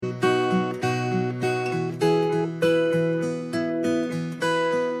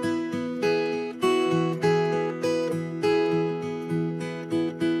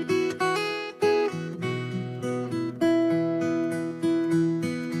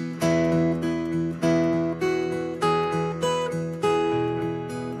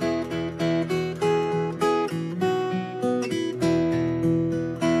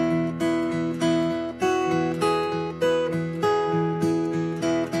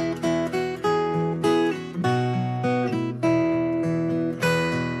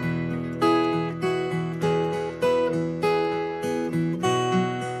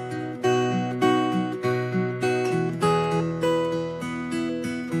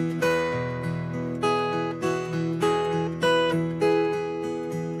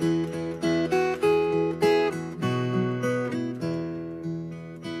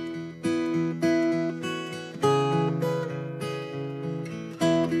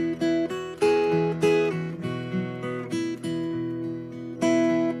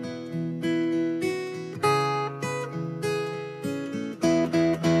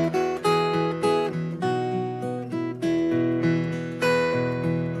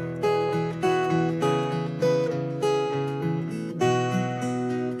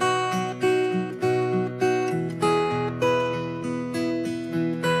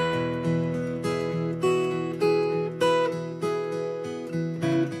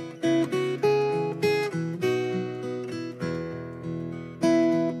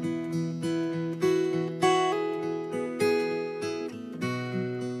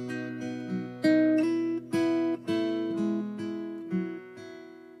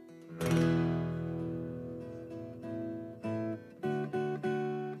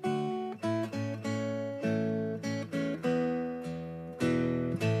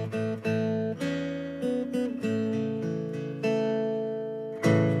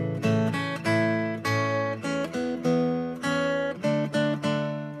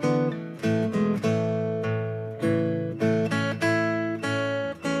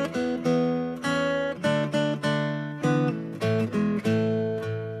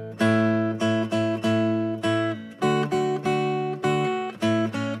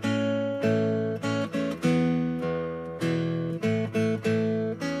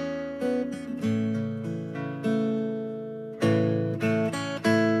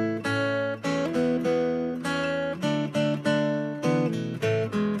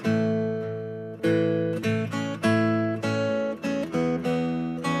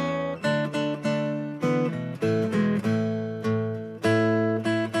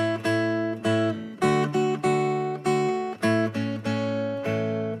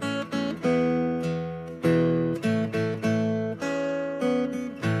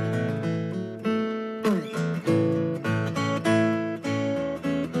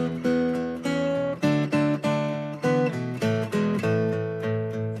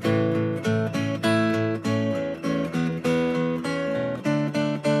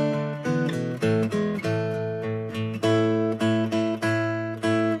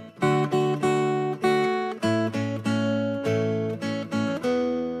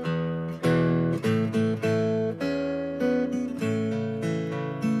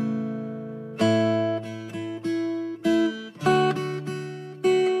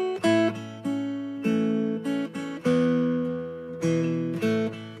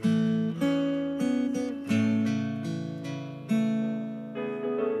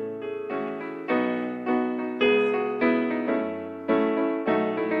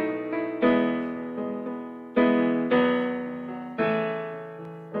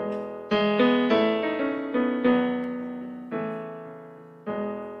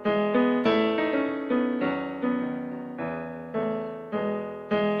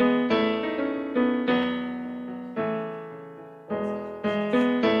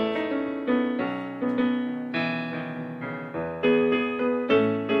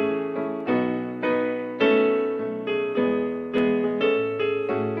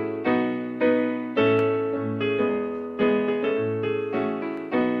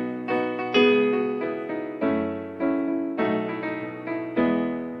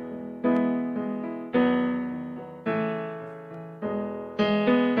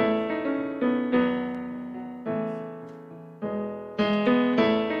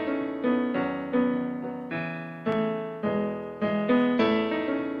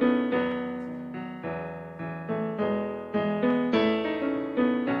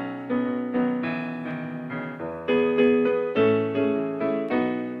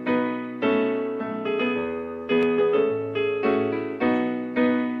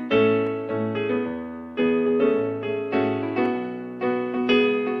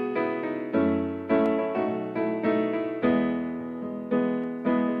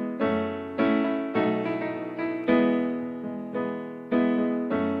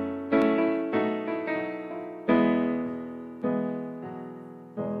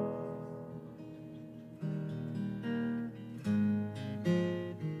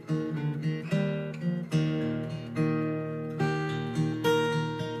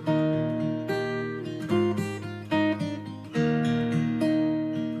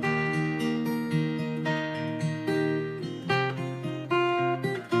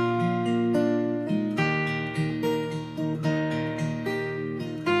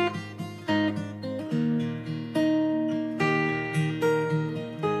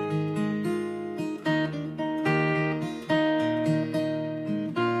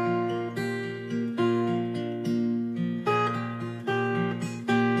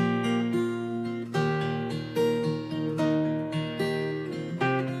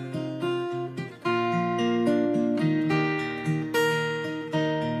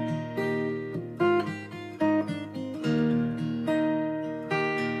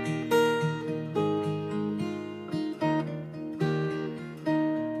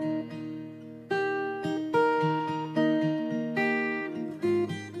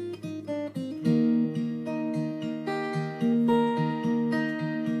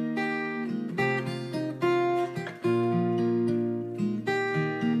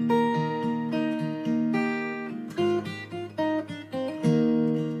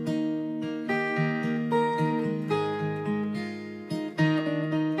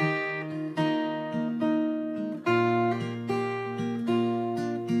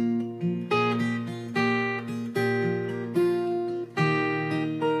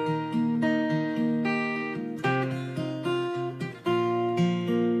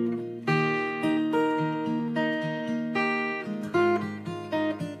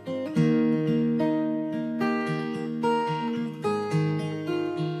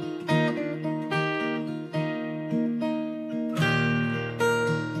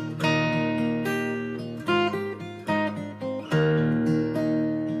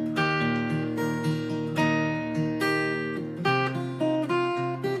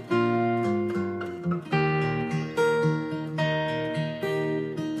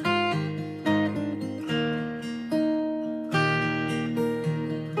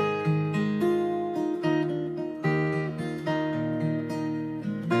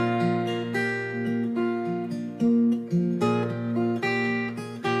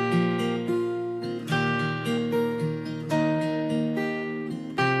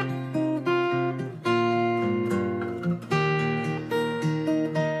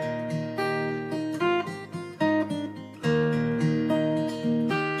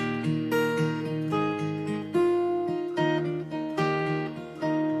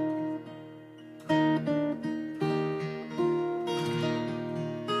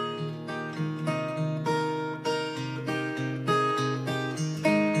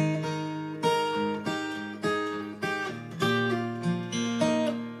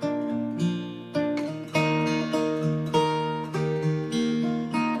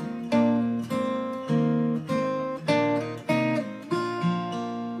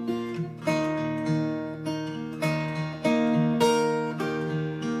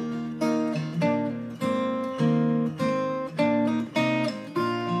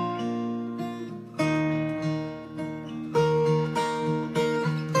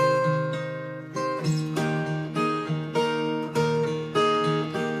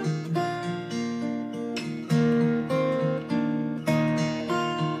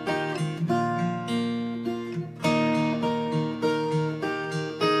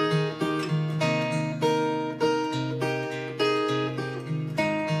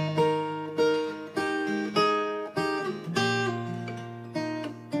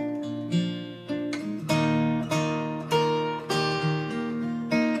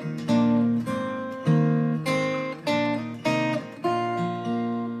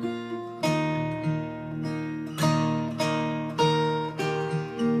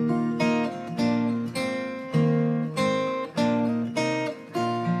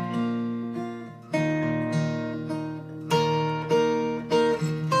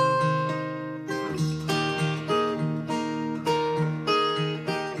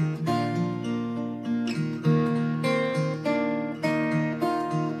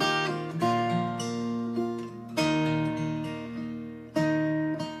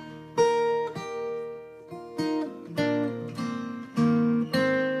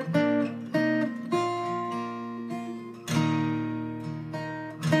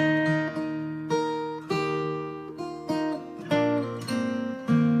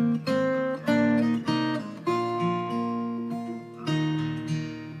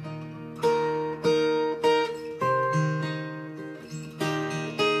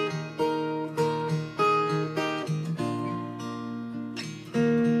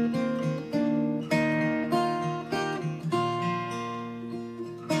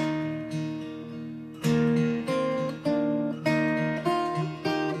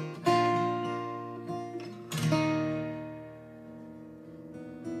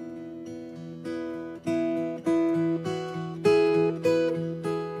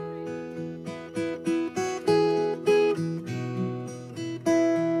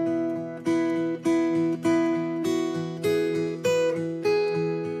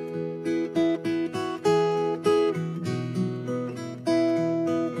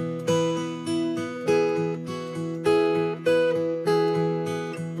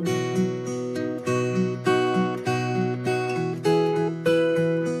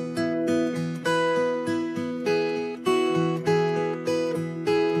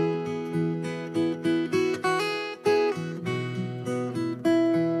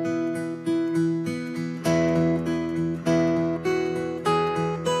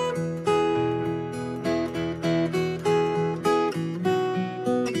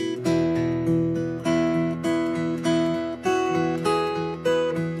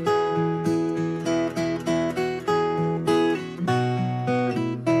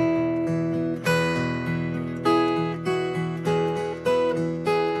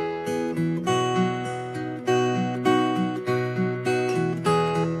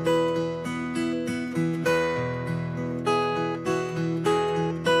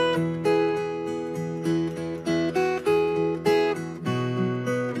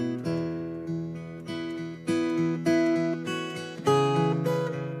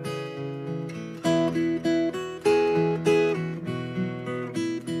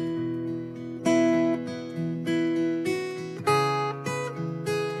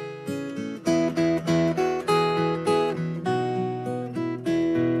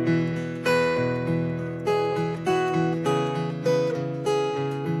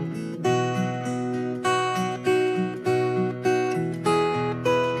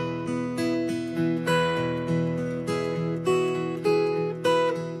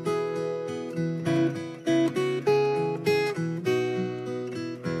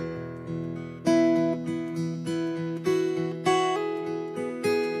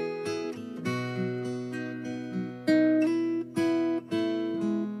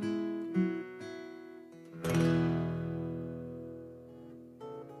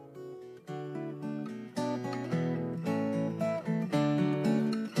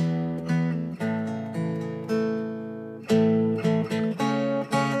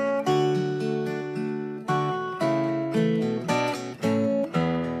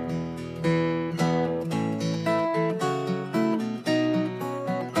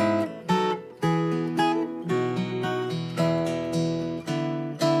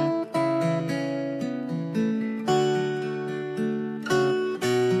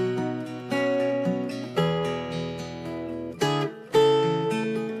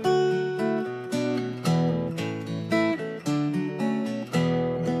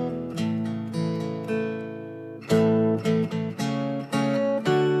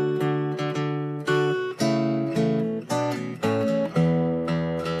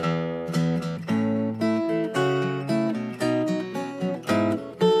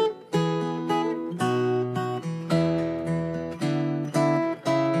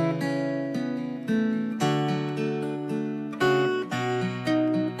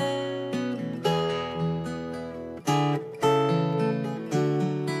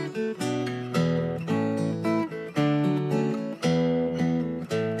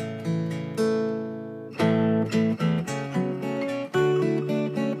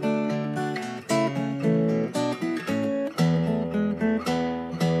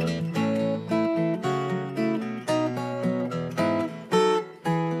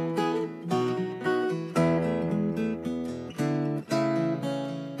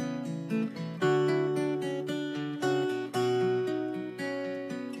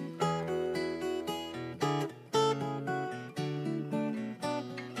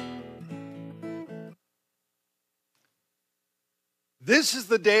This is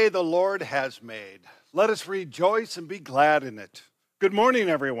the day the Lord has made. Let us rejoice and be glad in it. Good morning,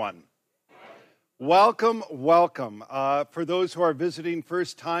 everyone. Welcome, welcome. For those who are visiting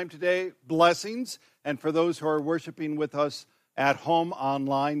first time today, blessings. And for those who are worshiping with us at home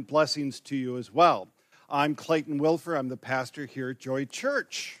online, blessings to you as well. I'm Clayton Wilfer. I'm the pastor here at Joy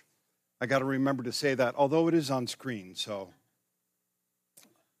Church. I got to remember to say that, although it is on screen, so.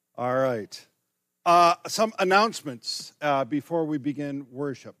 All right. Some announcements before we begin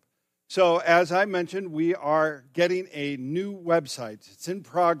worship. So, as I mentioned, we are getting a new website. It's in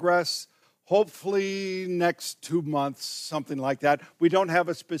progress, hopefully next 2 months, something like that. We don't have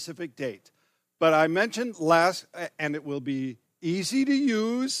a specific date. But I mentioned and it will be easy to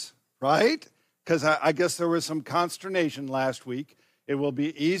use, right? Because I guess there was some consternation last week. It will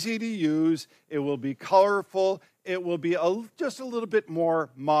be easy to use. It will be colorful. It will be just a little bit more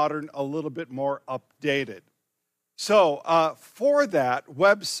modern, a little bit more updated. So for that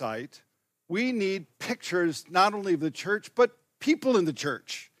website, we need pictures not only of the church, but people in the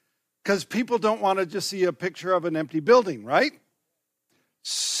church. Because people don't want to just see a picture of an empty building, right?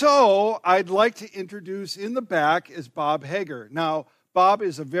 So I'd like to introduce in the back is Bob Hager. Now, Bob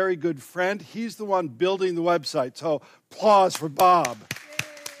is a very good friend. He's the one building the website. So applause for Bob.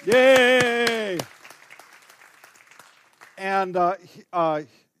 Yay! And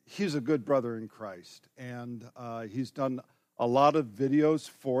he's a good brother in Christ. And he's done a lot of videos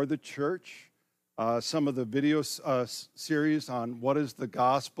for the church. Some of the video series on what is the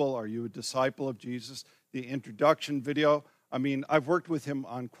gospel, are you a disciple of Jesus? The introduction video. I mean, I've worked with him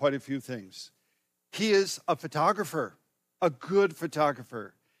on quite a few things. He is a photographer, a good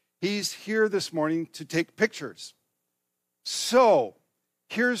photographer. He's here this morning to take pictures. So,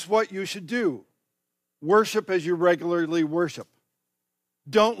 here's what you should do. Worship as you regularly worship.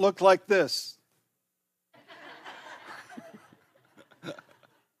 Don't look like this.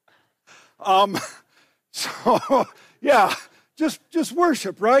 So, yeah, just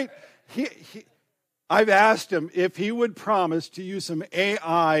worship, right? I've asked him if he would promise to use some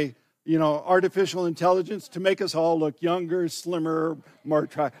AI, artificial intelligence to make us all look younger, slimmer, more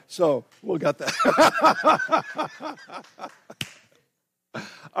So we'll get that.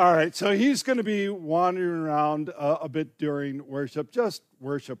 All right, so he's going to be wandering around a bit during worship. Just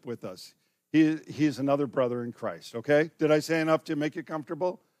worship with us. He's another brother in Christ, okay? Did I say enough to make you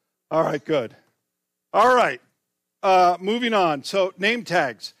comfortable? All right, good. All right, moving on. So name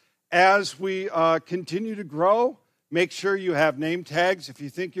tags. As we continue to grow, make sure you have name tags. If you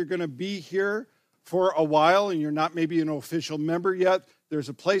think you're going to be here for a while and you're not maybe an official member yet, there's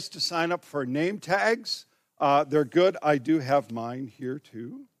a place to sign up for name tags. They're good. I do have mine here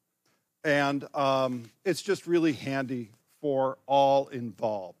too. And it's just really handy for all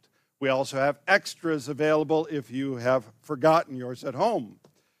involved. We also have extras available if you have forgotten yours at home.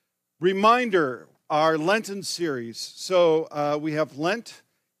 Reminder, our Lenten series. So we have Lent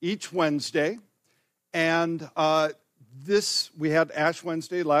each Wednesday. And we had Ash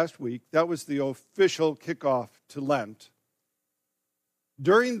Wednesday last week. That was the official kickoff to Lent.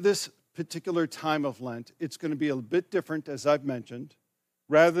 During this particular time of Lent, it's going to be a bit different, as I've mentioned.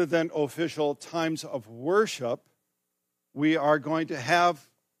 Rather than official times of worship, we are going to have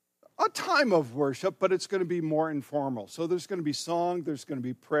a time of worship, but it's going to be more informal. So there's going to be song, there's going to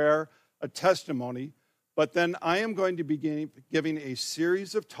be prayer, a testimony, but then I am going to be giving a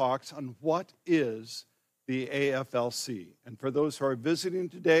series of talks on what is the AFLC. And for those who are visiting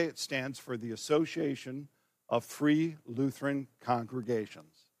today, it stands for the Association of Free Lutheran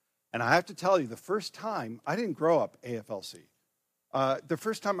Congregations. And I have to tell you, the first time, I didn't grow up AFLC. The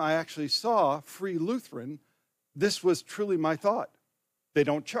first time I actually saw Free Lutheran, this was truly my thought. They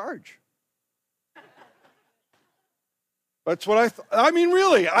don't charge. That's what I thought. I mean,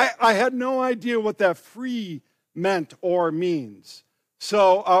 really, I had no idea what that free meant or means.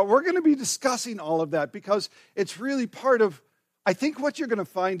 So we're going to be discussing all of that because it's really part of, I think what you're going to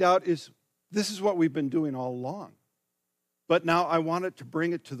find out is this is what we've been doing all along. But now I wanted to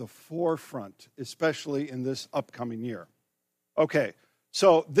bring it to the forefront, especially in this upcoming year. Okay,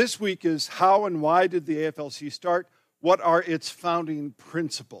 so this week is how and why did the AFLC start? What are its founding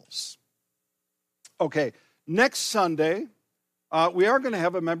principles? Okay, next Sunday, we are going to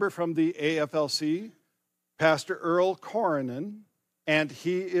have a member from the AFLC, Pastor Earl Coronan, and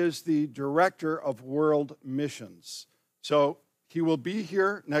he is the Director of World Missions. So he will be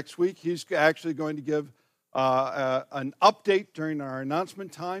here next week. He's actually going to give an update during our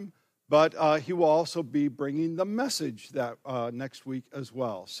announcement time, but he will also be bringing the message that next week as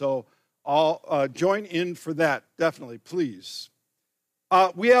well. So I'll join in for that, definitely, please.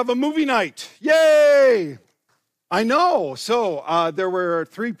 We have a movie night. Yay! I know. So there were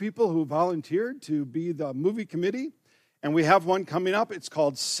 3 people who volunteered to be the movie committee, and we have one coming up. It's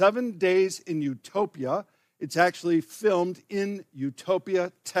called 7 Days in Utopia. It's actually filmed in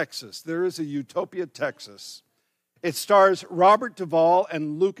Utopia, Texas. There is a Utopia, Texas. It stars Robert Duvall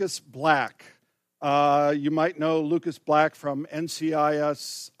and Lucas Black. You might know Lucas Black from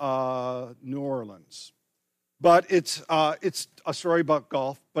NCIS New Orleans. But it's a story about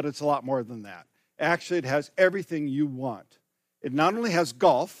golf, but it's a lot more than that. Actually, it has everything you want. It not only has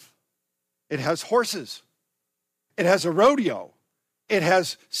golf, it has horses. It has a rodeo. It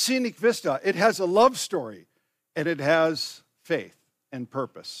has scenic vista. It has a love story. And it has faith and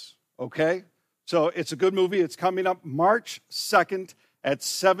purpose. Okay? So it's a good movie. It's coming up March 2nd at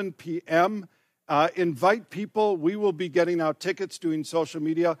 7 p.m. Invite people. We will be getting out tickets, doing social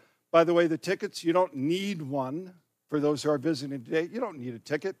media. By the way, the tickets, you don't need one. For those who are visiting today, you don't need a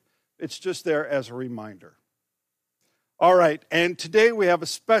ticket. It's just there as a reminder. All right, and today we have a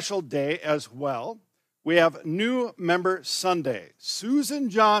special day as well. We have New Member Sunday. Susan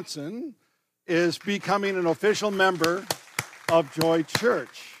Johnson is becoming an official member of Joy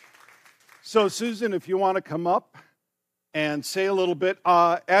Church. So, Susan, if you want to come up and say a little bit.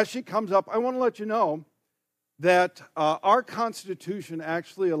 As she comes up, I want to let you know that our Constitution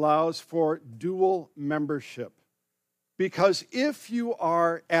actually allows for dual membership. Because if you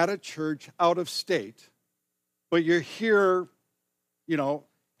are at a church out of state, but you're here,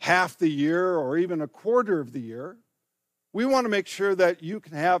 half the year or even a quarter of the year, we want to make sure that you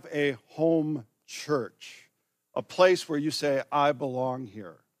can have a home church, a place where you say, I belong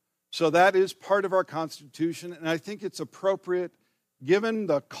here. So that is part of our Constitution, and I think it's appropriate given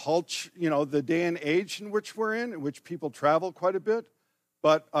the culture, the day and age in which we're in which people travel quite a bit,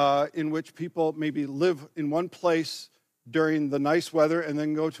 but in which people maybe live in one place during the nice weather and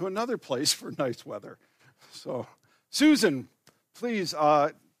then go to another place for nice weather. So, Susan, please,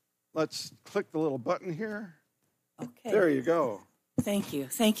 let's click the little button here. Okay. There you go. Thank you.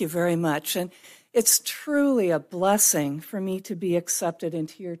 Thank you very much. And it's truly a blessing for me to be accepted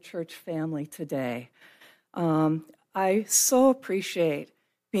into your church family today. I so appreciate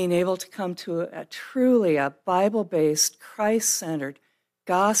being able to come to a truly Bible-based, Christ-centered,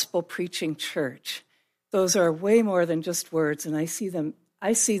 gospel-preaching church. Those are way more than just words, and I see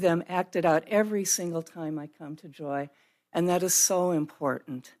them acted out every single time I come to Joy, and that is so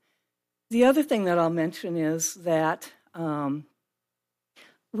important. The other thing that I'll mention is that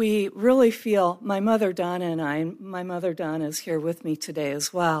we really feel, my mother Donna is here with me today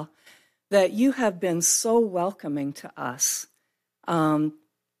as well, that you have been so welcoming to us.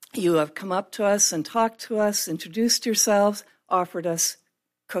 You have come up to us and talked to us, introduced yourselves, offered us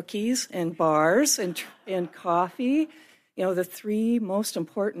cookies and bars and coffee, the 3 most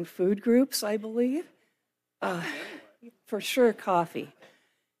important food groups, I believe. For sure, coffee.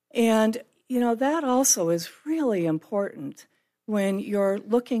 And, that also is really important when you're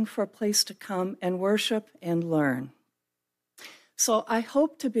looking for a place to come and worship and learn. So I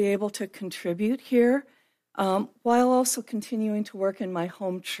hope to be able to contribute here while also continuing to work in my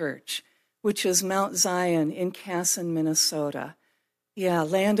home church, which is Mount Zion in Casson, Minnesota. Yeah,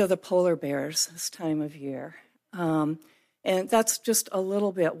 land of the polar bears this time of year. And that's just a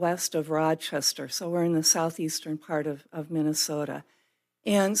little bit west of Rochester, so we're in the southeastern part of Minnesota.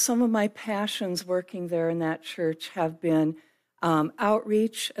 And some of my passions working there in that church have been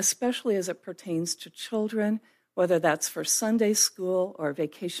outreach, especially as it pertains to children, whether that's for Sunday school or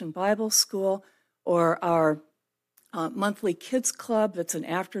Vacation Bible School or our monthly kids club that's an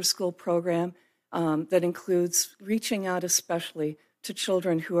after-school program that includes reaching out especially to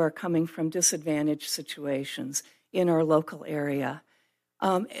children who are coming from disadvantaged situations in our local area,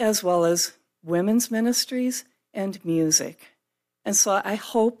 as well as women's ministries and music. And so I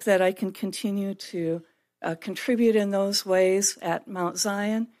hope that I can continue to contribute in those ways at Mount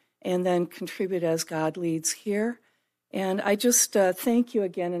Zion and then contribute as God leads here. And I just thank you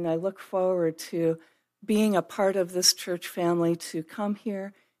again, and I look forward to being a part of this church family, to come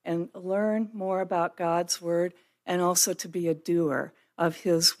here and learn more about God's Word and also to be a doer of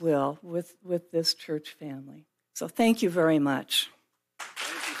His will with this church family. So thank you very much.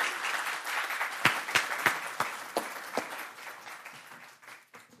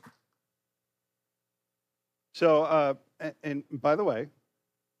 So, and by the way,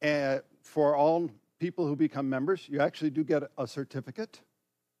 for all people who become members, you actually do get a certificate.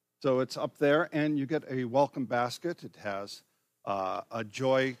 So it's up there, and you get a welcome basket. It has a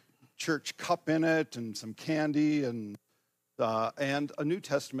Joy Church cup in it, and some candy, and a New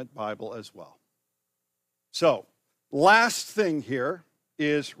Testament Bible as well. So, last thing here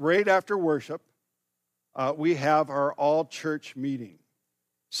is right after worship, we have our all-church meeting.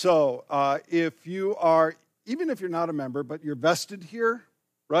 So if you are, even if you're not a member, but you're vested here,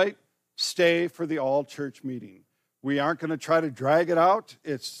 right, stay for the all-church meeting. We aren't going to try to drag it out.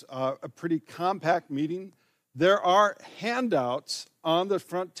 It's a pretty compact meeting. There are handouts on the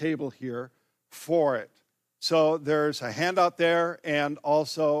front table here for it. So there's a handout there and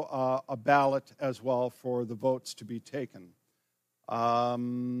also a ballot as well for the votes to be taken.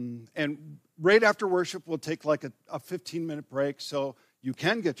 And right after worship, we'll take like a 15-minute break so you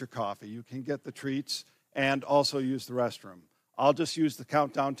can get your coffee, you can get the treats, and also use the restroom. I'll just use the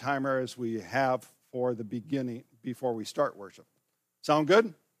countdown timer as we have for the beginning before we start worship. Sound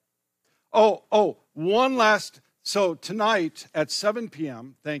good? Oh, one last. So tonight at 7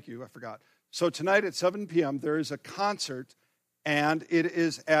 p.m., thank you, I forgot. So tonight at 7 p.m., there is a concert, and it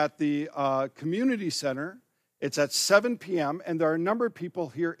is at the community center. It's at 7 p.m., and there are a number of people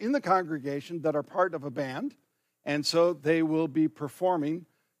here in the congregation that are part of a band, and so they will be performing.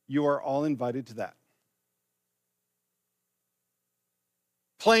 You are all invited to that.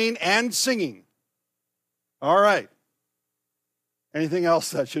 Playing and singing. All right. Anything else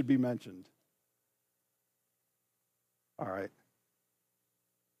that should be mentioned? All right.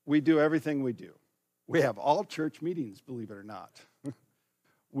 We do everything we do. We have all church meetings, believe it or not.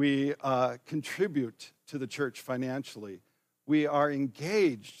 We contribute to the church financially. We are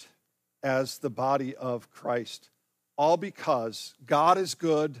engaged as the body of Christ, all because God is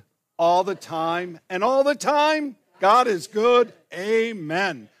good all the time, and all the time, God is good.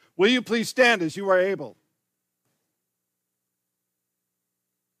 Amen. Will you please stand as you are able?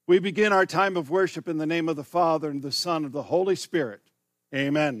 We begin our time of worship in the name of the Father, and the Son, and the Holy Spirit.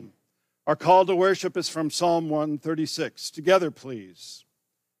 Amen. Our call to worship is from Psalm 136. Together, please.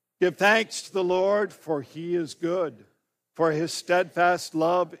 Give thanks to the Lord, for he is good, for his steadfast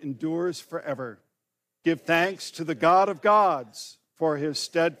love endures forever. Give thanks to the God of gods, for his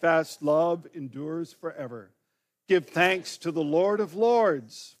steadfast love endures forever. Give thanks to the Lord of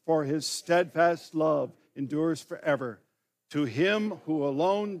lords, for his steadfast love endures forever. To him who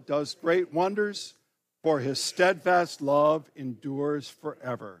alone does great wonders, for his steadfast love endures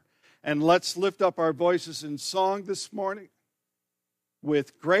forever. And let's lift up our voices in song this morning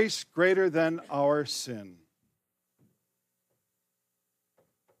with grace greater than our sin.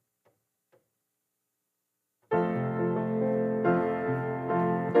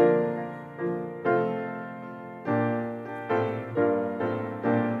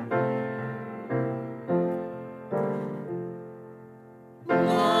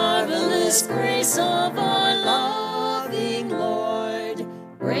 Marvelous grace of our loving Lord,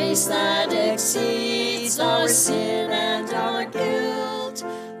 grace that exceeds our sin and our guilt,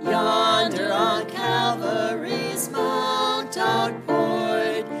 yonder on Calvary's mount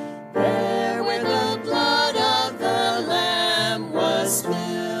outpoured, there where the blood of the Lamb was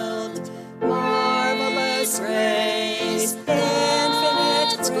spilled. Marvelous grace,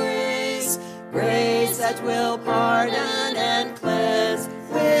 infinite grace, grace that will pardon and cleanse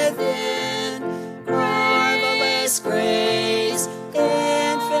within. Marvelous grace,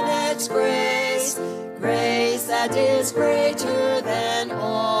 infinite grace, grace that is greater than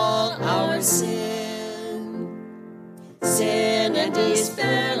all our sin. Sin and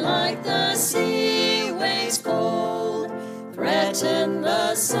despair like the sea waves cold threaten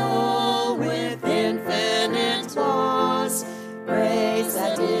the soul with infinite loss. Grace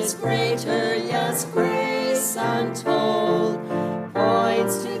that is greater, yes, grace untold,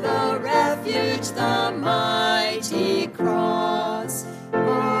 points to the refuge, the mighty cross.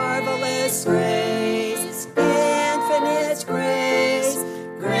 Marvelous grace, infinite grace,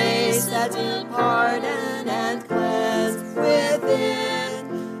 grace that will pardon and cleanse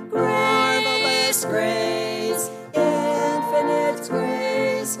within. Marvelous grace, infinite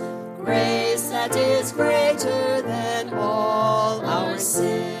grace, grace that is greater than all our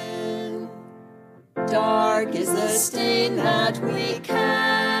sin. Dark is the stain that we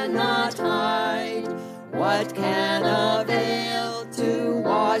cannot hide. What can avail to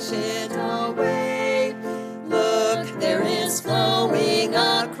wash it away? Look, there is flowing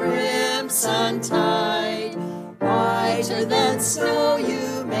a crimson tide, whiter than snow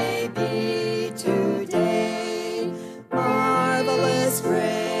you may be today. Marvelous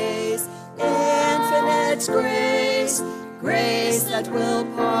grace, infinite grace, grace that will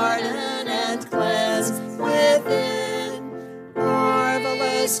pardon and cleanse within.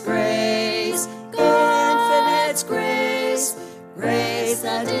 Marvelous grace, infinite grace, grace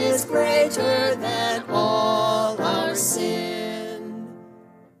that is greater than all our sin.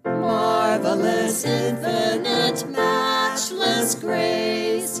 Marvelous, infinite, matchless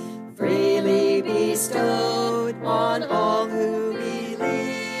grace, freely bestowed bestowed on all who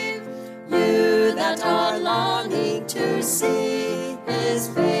believe. You that are longing to see his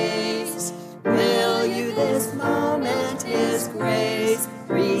face, will you this moment his grace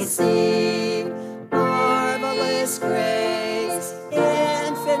receive? Marvelous grace,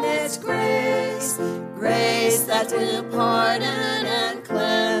 infinite grace, grace that will pardon and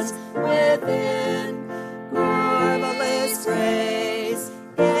cleanse within. Marvelous grace,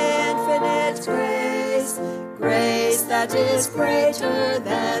 infinite grace, grace that is greater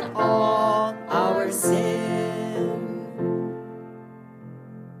than all our sin.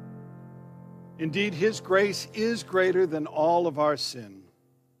 Indeed, his grace is greater than all of our sin.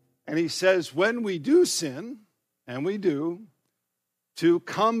 And he says, when we do sin, and we do, to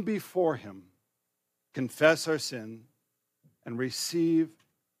come before him, confess our sin, and receive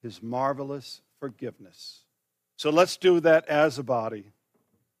his marvelous forgiveness. So let's do that as a body.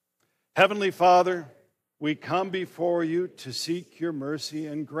 Heavenly Father, we come before you to seek your mercy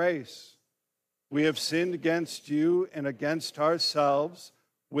and grace. We have sinned against you and against ourselves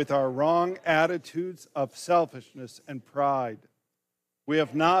with our wrong attitudes of selfishness and pride. We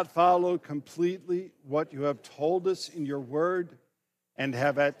have not followed completely what you have told us in your word and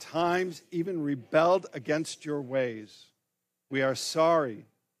have at times even rebelled against your ways. We are sorry.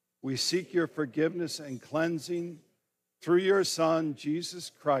 We seek your forgiveness and cleansing through your Son,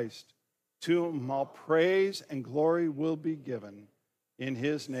 Jesus Christ, to whom all praise and glory will be given. In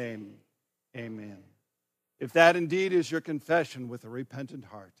his name, amen. If that indeed is your confession with a repentant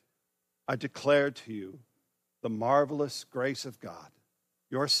heart, I declare to you the marvelous grace of God.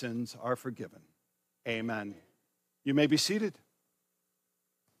 Your sins are forgiven. Amen. You may be seated.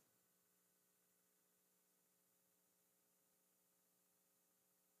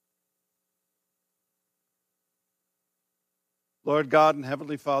 Lord God and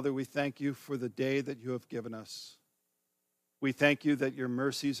Heavenly Father, we thank you for the day that you have given us. We thank you that your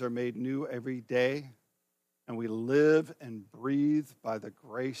mercies are made new every day, and we live and breathe by the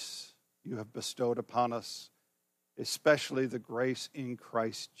grace you have bestowed upon us, especially the grace in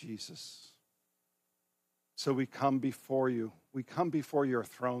Christ Jesus. So we come before you. We come before your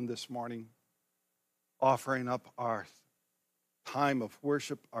throne this morning, offering up our time of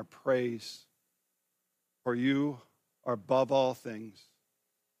worship, our praise, for you are above all things.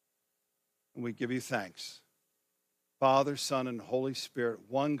 And we give you thanks. Father, Son, and Holy Spirit,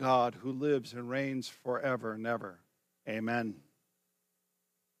 one God who lives and reigns forever and ever. Amen.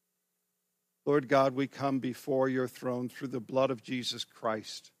 Lord God, we come before your throne through the blood of Jesus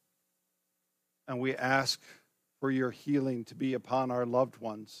Christ, and we ask for your healing to be upon our loved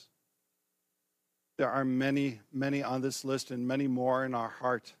ones. There are many, many on this list and many more in our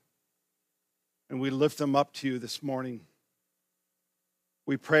heart, and we lift them up to you this morning.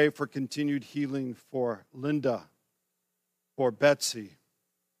 We pray for continued healing for Linda, for Betsy,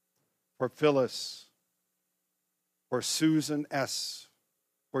 for Phyllis, for Susan S.,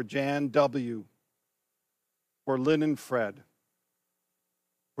 for Jan W., for Lynn and Fred,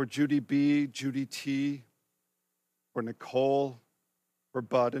 for Judy B., Judy T., for Nicole, for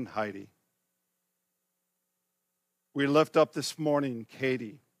Bud and Heidi. We lift up this morning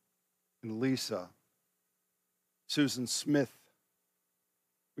Katie and Lisa, Susan Smith.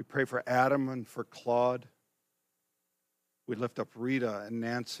 We pray for Adam and for Claude. We lift up Rita and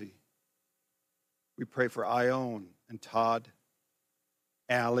Nancy. We pray for Ione and Todd,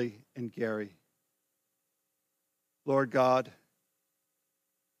 Allie and Gary. Lord God,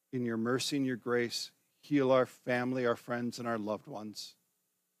 in your mercy and your grace, heal our family, our friends, and our loved ones.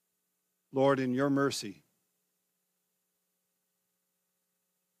 Lord, in your mercy,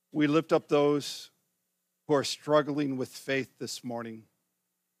 we lift up those who are struggling with faith this morning,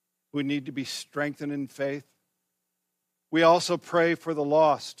 who need to be strengthened in faith. We also pray for the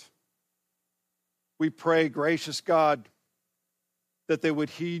lost. We pray, gracious God, that they would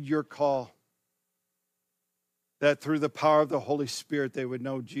heed your call, that through the power of the Holy Spirit they would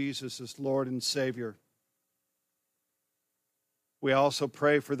know Jesus as Lord and Savior. We also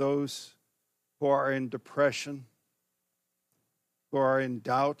pray for those who are in depression, who are in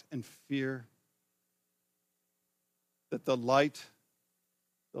doubt and fear, that the light,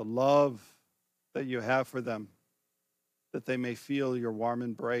 the love that you have for them, that they may feel your warm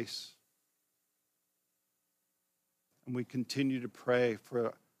embrace. And we continue to pray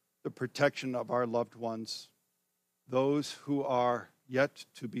for the protection of our loved ones, those who are yet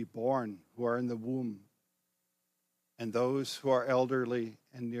to be born, who are in the womb, and those who are elderly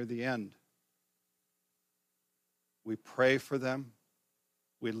and near the end. We pray for them,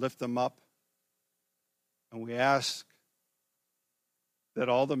 we lift them up, and we ask that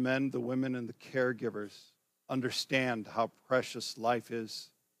all the men, the women, and the caregivers understand how precious life is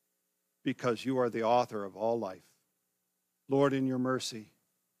because you are the author of all life. Lord, in your mercy,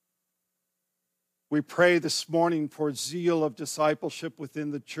 we pray this morning for zeal of discipleship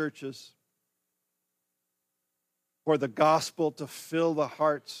within the churches, for the gospel to fill the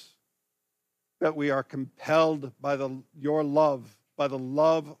hearts, that we are compelled by your love, by the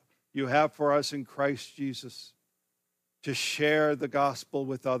love you have for us in Christ Jesus, to share the gospel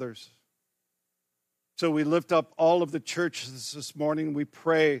with others. So we lift up all of the churches this morning. We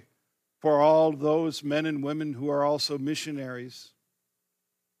pray for all those men and women who are also missionaries.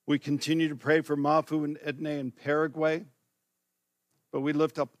 We continue to pray for Mafu and Edne in Paraguay, but we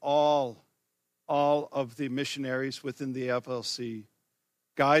lift up all of the missionaries within the FLC.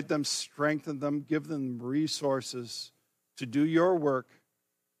 Guide them, strengthen them, give them resources to do your work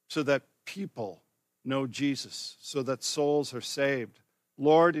so that people know Jesus, so that souls are saved.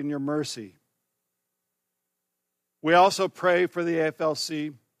 Lord, in your mercy. We also pray for the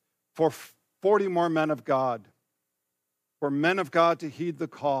FLC for 40 more men of God, for men of God to heed the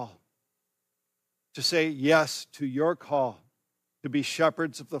call, to say yes to your call, to be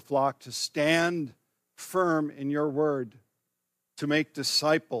shepherds of the flock, to stand firm in your word, to make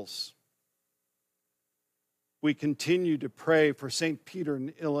disciples. We continue to pray for St. Peter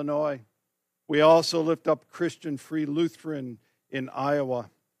in Illinois. We also lift up Christian Free Lutheran in Iowa,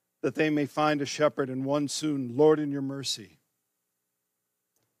 that they may find a shepherd and one soon. Lord, in your mercy.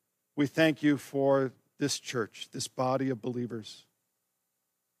 We thank you for this church, this body of believers,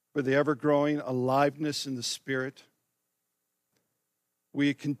 for the ever-growing aliveness in the Spirit.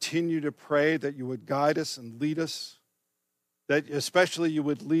 We continue to pray that you would guide us and lead us, that especially you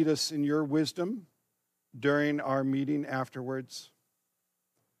would lead us in your wisdom during our meeting afterwards.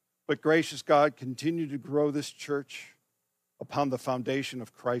 But gracious God, continue to grow this church upon the foundation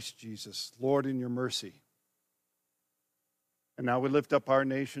of Christ Jesus. Lord, in your mercy. And now we lift up our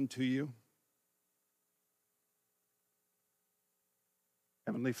nation to you.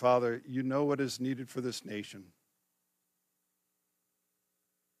 Heavenly Father, you know what is needed for this nation.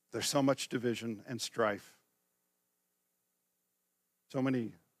 There's so much division and strife. So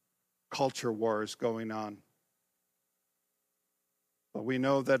many culture wars going on. But we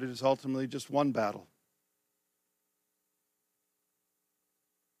know that it is ultimately just one battle.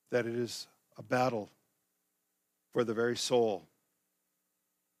 That it is a battle for the very soul.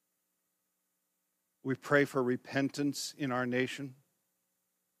 We pray for repentance in our nation.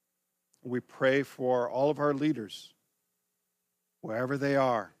 We pray for all of our leaders, wherever they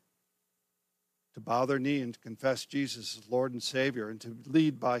are, to bow their knee and to confess Jesus as Lord and Savior and to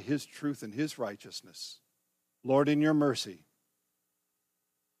lead by his truth and his righteousness. Lord, in your mercy.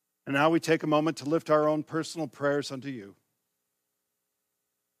 And now we take a moment to lift our own personal prayers unto you.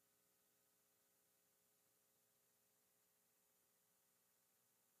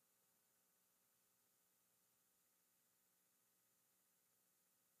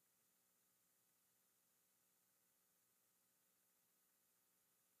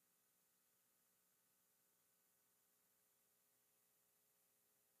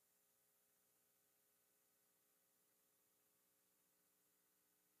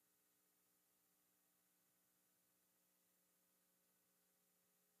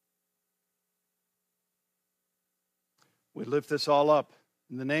 We lift this all up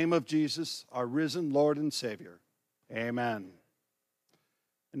in the name of Jesus, our risen Lord and Savior. Amen.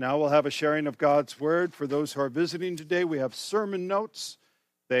 And now we'll have a sharing of God's word. For those who are visiting today, we have sermon notes.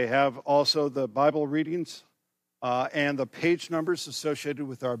 They have also the Bible readings and the page numbers associated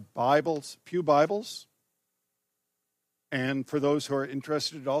with our Bibles, pew Bibles. And for those who are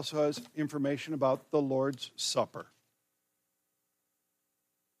interested, it also has information about the Lord's Supper.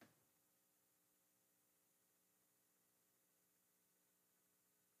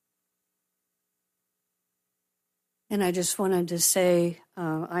 And I just wanted to say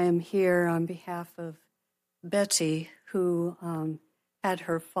I am here on behalf of Betsy, who had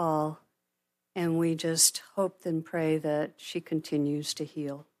her fall, and we just hope and pray that she continues to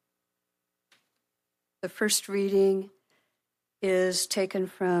heal. The first reading is taken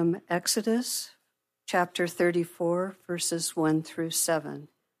from Exodus chapter 34, verses 1 through 7,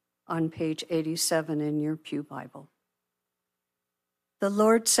 on page 87 in your pew Bible. The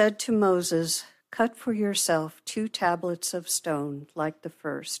Lord said to Moses, "Cut for yourself 2 tablets of stone like the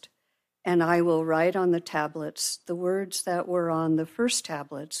first, and I will write on the tablets the words that were on the first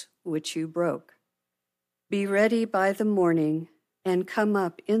tablets, which you broke. Be ready by the morning, and come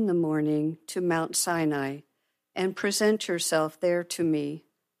up in the morning to Mount Sinai, and present yourself there to me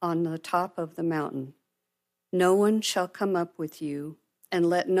on the top of the mountain. No one shall come up with you, and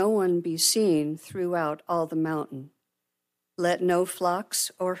let no one be seen throughout all the mountain. Let no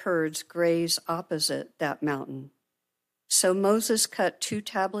flocks or herds graze opposite that mountain. So Moses cut 2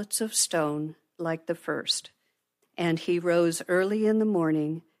 tablets of stone like the first, and he rose early in the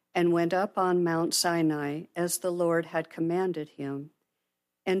morning and went up on Mount Sinai as the Lord had commanded him,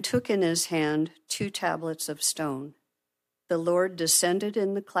 and took in his hand 2 tablets of stone. The Lord descended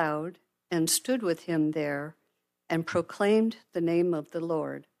in the cloud and stood with him there and proclaimed the name of the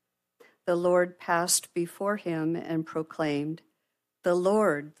Lord. The Lord passed before him and proclaimed, the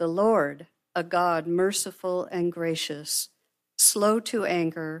Lord, a God merciful and gracious, slow to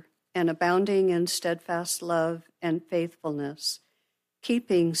anger and abounding in steadfast love and faithfulness,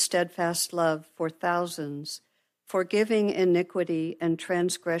 keeping steadfast love for thousands, forgiving iniquity and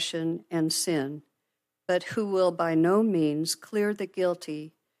transgression and sin, but who will by no means clear the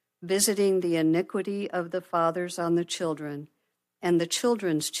guilty, visiting the iniquity of the fathers on the children and the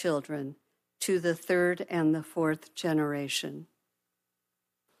children's children to the 3rd and the 4th generation.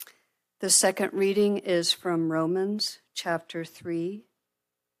 The second reading is from Romans chapter 3,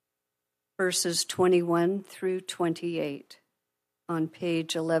 verses 21 through 28 on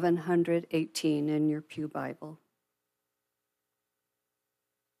page 1118 in your Pew Bible.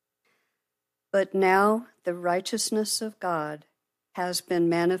 But now the righteousness of God has been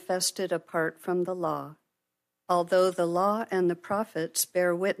manifested apart from the law, although the law and the prophets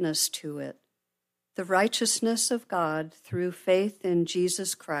bear witness to it, the righteousness of God through faith in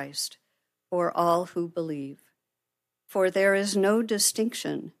Jesus Christ for all who believe. For there is no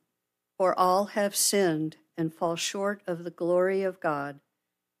distinction, for all have sinned and fall short of the glory of God,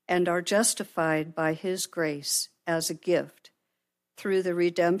 and are justified by his grace as a gift, through the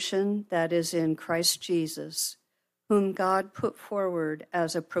redemption that is in Christ Jesus, whom God put forward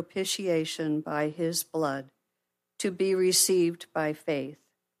as a propitiation by his blood, to be received by faith.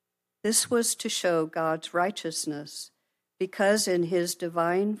 This was to show God's righteousness, because in his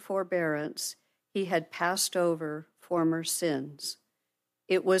divine forbearance he had passed over former sins.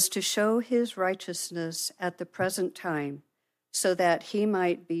 It was to show his righteousness at the present time, so that he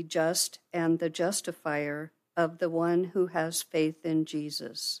might be just and the justifier of the one who has faith in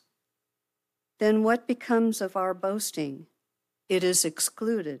Jesus. Then what becomes of our boasting? It is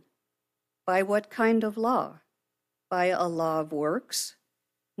excluded. By what kind of law? By a law of works?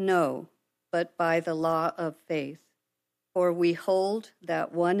 No, but by the law of faith. For we hold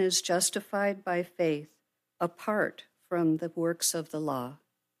that one is justified by faith apart from the works of the law.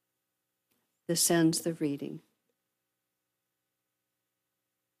 This ends the reading.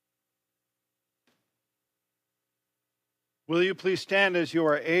 Will you please stand as you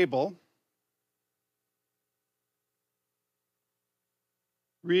are able?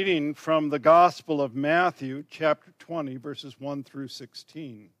 Reading from the Gospel of Matthew, chapter 20, verses 1 through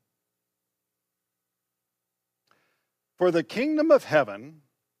 16. For the kingdom of heaven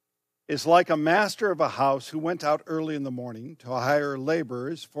is like a master of a house who went out early in the morning to hire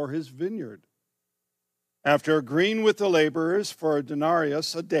laborers for his vineyard. After agreeing with the laborers for a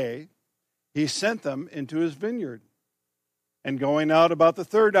denarius a day, he sent them into his vineyard. And going out about the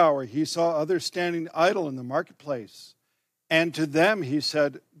 3rd hour, he saw others standing idle in the marketplace. And to them he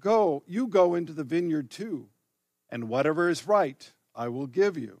said, go into the vineyard too, and whatever is right I will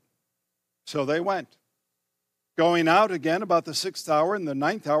give you. So they went. Going out again about the 6th hour and the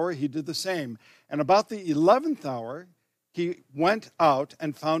 9th hour, he did the same. And about the 11th hour, he went out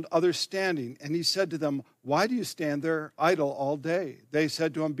and found others standing. And he said to them, why do you stand there idle all day? They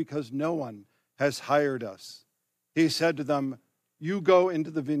said to him, because no one has hired us. He said to them, you go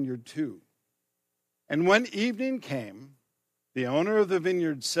into the vineyard too. And when evening came, the owner of the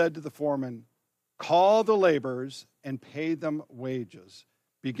vineyard said to the foreman, call the laborers and pay them wages,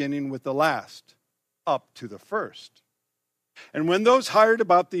 beginning with the last up to the first. And when those hired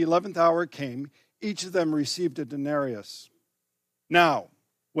about the 11th hour came, each of them received a denarius. Now,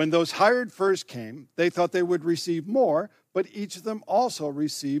 when those hired first came, they thought they would receive more, but each of them also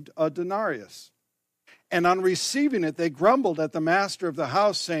received a denarius. And on receiving it, they grumbled at the master of the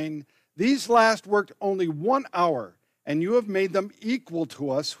house, saying, these last worked only 1 hour, and you have made them equal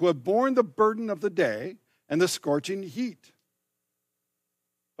to us who have borne the burden of the day and the scorching heat.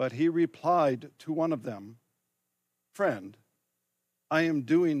 But he replied to one of them, friend, I am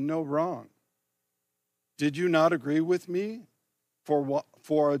doing no wrong. Did you not agree with me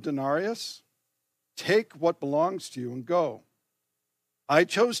for a denarius? Take what belongs to you and go. I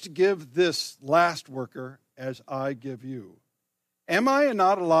chose to give this last worker as I give you. Am I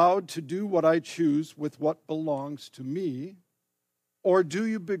not allowed to do what I choose with what belongs to me? Or do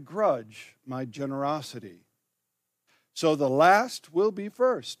you begrudge my generosity? So the last will be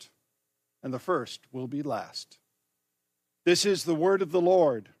first, and the first will be last. This is the word of the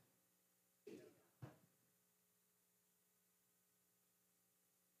Lord.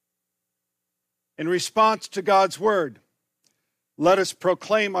 In response to God's word, let us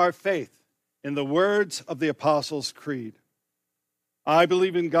proclaim our faith in the words of the Apostles' Creed. I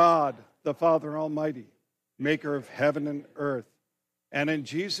believe in God, the Father Almighty, maker of heaven and earth, and in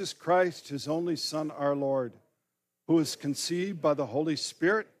Jesus Christ, his only Son, our Lord, who was conceived by the Holy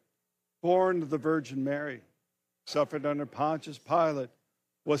Spirit, born of the Virgin Mary, suffered under Pontius Pilate,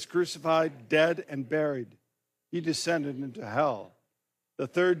 was crucified, dead, and buried. He descended into hell. The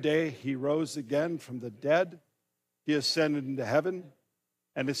third day he rose again from the dead. He ascended into heaven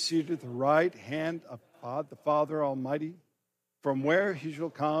and is seated at the right hand of God the Father Almighty, from where he shall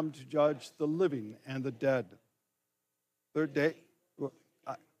come to judge the living and the dead. Third day, the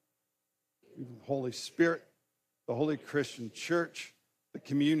Holy Spirit, the Holy Christian Church, the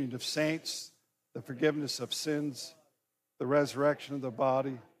communion of saints, the forgiveness of sins, the resurrection of the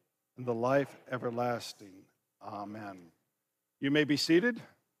body, and the life everlasting. Amen. You may be seated.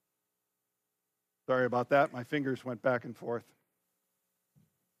 Sorry about that. My fingers went back and forth.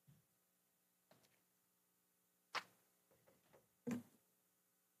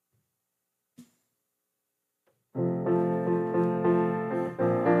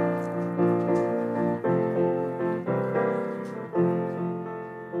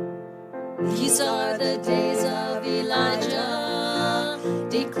 These are the days of Elijah,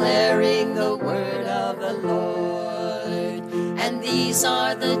 declaring the word of the Lord. And these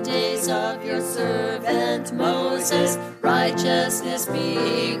are the days of your servant Moses, righteousness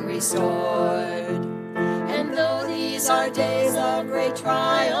being restored. And though these are days of great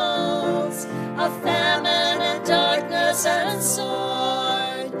trials, of famine and darkness and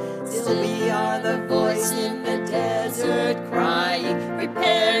sword, still we are the voice in the desert crying,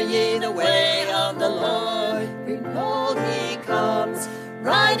 prepare ye the way of the Lord. Behold, he comes,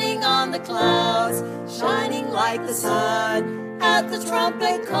 riding on the clouds, shining like the sun. At the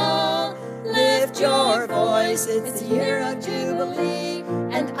trumpet call, lift your voice, it's the year of Jubilee,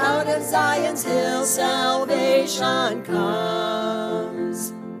 and out of Zion's hill salvation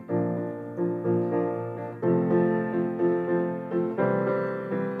comes.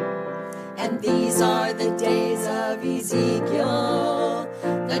 And these are the days of Ezekiel,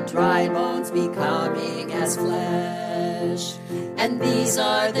 the dry bones becoming as flesh. And these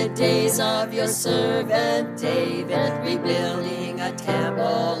are the days of your servant David, rebuilding a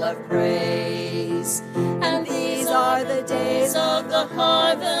temple of praise. And these are the days of the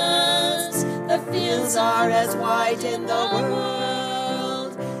harvest, the fields are as white in the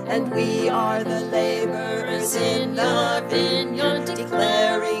world. And we are the laborers in the vineyard,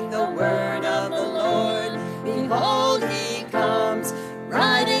 declaring the word of the Lord. Behold, he comes,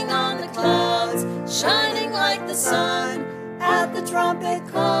 riding on the clouds, shining like the sun. At the trumpet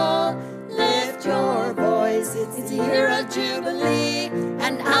call, lift your voice, it's the year of Jubilee,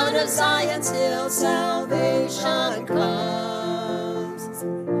 and out of Zion's hill salvation comes.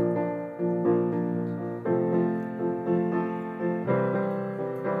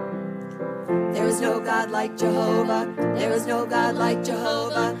 There is no God like Jehovah, there is no God like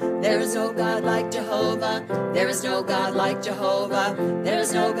Jehovah, there is no God like Jehovah, there is no God like Jehovah, there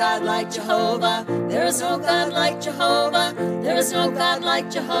is no God like Jehovah, there is no God like Jehovah, there is no God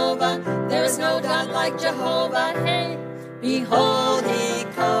like Jehovah, there is no God like Jehovah. Hey, behold, he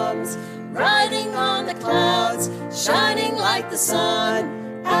comes, riding on the clouds, shining like the sun.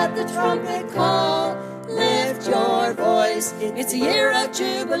 At the trumpet call, lift your voice, it's a year of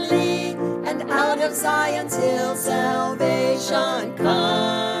Jubilee, and out of Zion's hill salvation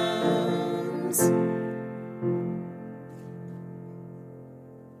comes.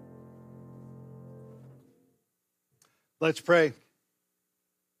 Let's pray.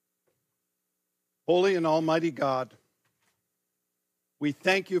 Holy and almighty God, we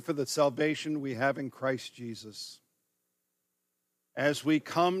thank you for the salvation we have in Christ Jesus. As we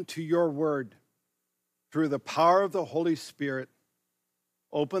come to your word, through the power of the Holy Spirit,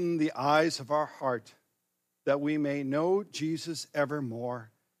 open the eyes of our heart that we may know Jesus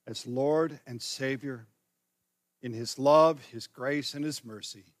evermore as Lord and Savior in his love, his grace, and his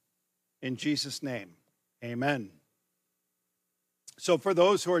mercy. In Jesus' name, amen. So for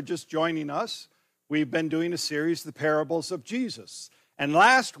those who are just joining us, we've been doing a series, The Parables of Jesus. And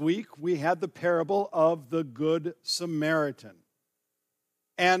last week, we had the parable of the Good Samaritan.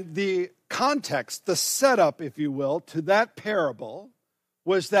 And the context, the setup, if you will, to that parable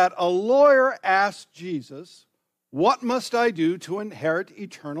was that a lawyer asked Jesus, "What must I do to inherit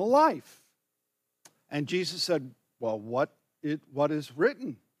eternal life?" And Jesus said, well, what is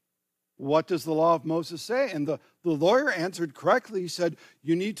written? What does the law of Moses say? And the lawyer answered correctly. He said,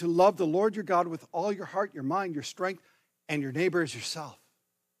 you need to love the Lord your God with all your heart, your mind, your strength, and your neighbor as yourself.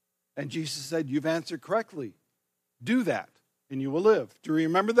 And Jesus said, you've answered correctly. Do that, and you will live. Do you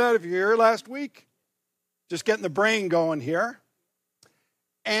remember that if you were here last week? Just getting the brain going here.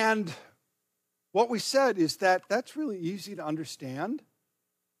 And what we said is that that's really easy to understand,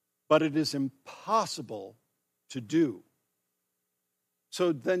 but it is impossible to do.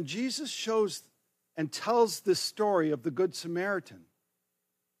 So then Jesus shows and tells this story of the Good Samaritan,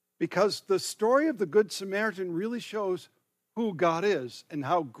 because the story of the Good Samaritan really shows who God is and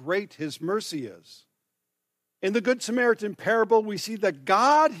how great his mercy is. In the Good Samaritan parable, we see that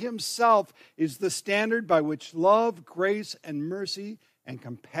God himself is the standard by which love, grace, and mercy and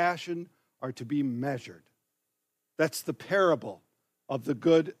compassion are to be measured. That's the parable of the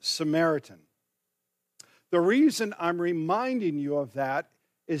Good Samaritan. The reason I'm reminding you of that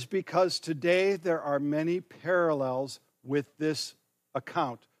is because today there are many parallels with this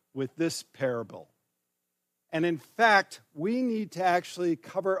account, with this parable. And in fact, we need to actually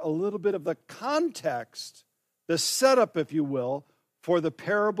cover a little bit of the context, the setup, if you will, for the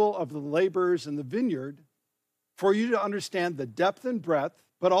parable of the laborers in the vineyard, for you to understand the depth and breadth,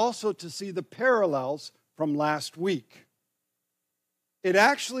 but also to see the parallels from last week. It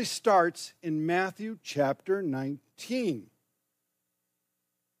actually starts in Matthew chapter 19.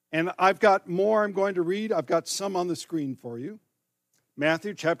 And I've got more I'm going to read. I've got some on the screen for you.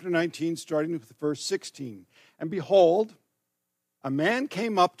 Matthew chapter 19, starting with verse 16. And behold, a man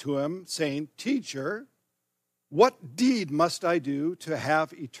came up to him, saying, Teacher, what deed must I do to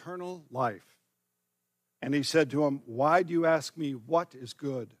have eternal life? And he said to him, Why do you ask me what is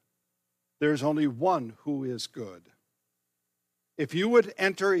good? There's only one who is good. If you would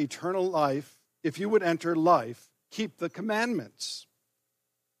enter eternal life, if you would enter life, keep the commandments.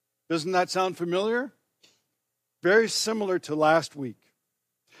 Doesn't that sound familiar? Very similar to last week.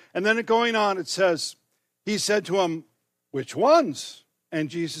 And then going on, it says, he said to him, which ones? And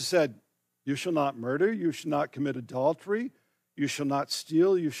Jesus said, you shall not murder, you shall not commit adultery, you shall not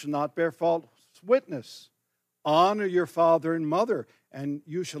steal, you shall not bear false witness. Honor your father and mother, and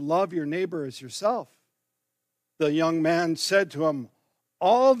you shall love your neighbor as yourself. The young man said to him,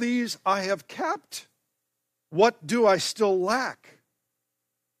 all these I have kept. What do I still lack?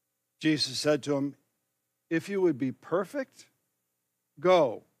 Jesus said to him, if you would be perfect,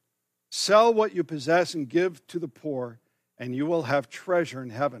 go, sell what you possess and give to the poor, and you will have treasure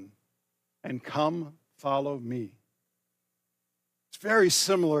in heaven. And come, follow me. It's very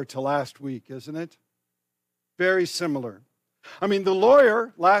similar to last week, isn't it? Very similar. I mean, the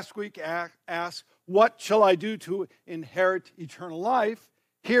lawyer last week asked, what shall I do to inherit eternal life?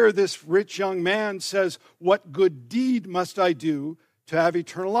 Here, this rich young man says, what good deed must I do to have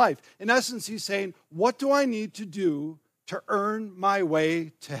eternal life? In essence, he's saying, what do I need to do to earn my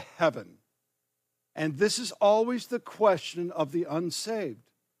way to heaven? And this is always the question of the unsaved.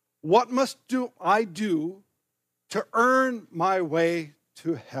 What must I do to earn my way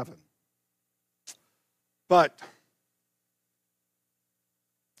to heaven? But,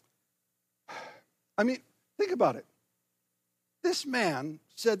 I mean, think about it. This man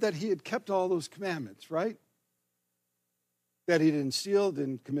said that he had kept all those commandments, right? That he didn't steal,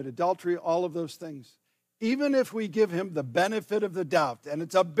 didn't commit adultery, all of those things. Even if we give him the benefit of the doubt, and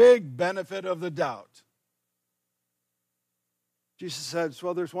it's a big benefit of the doubt, Jesus says,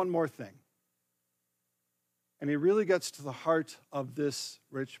 well, there's one more thing. And he really gets to the heart of this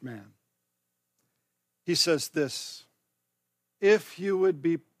rich man. He says this, if you would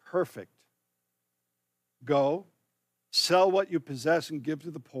be perfect, go, sell what you possess and give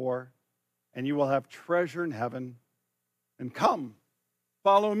to the poor, and you will have treasure in heaven, and come,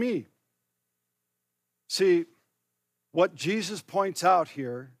 follow me. See, what Jesus points out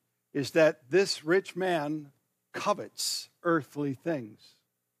here is that this rich man covets earthly things.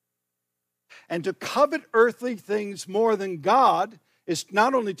 And to covet earthly things more than God is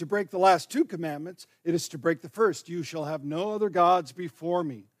not only to break the last two commandments, it is to break the first. You shall have no other gods before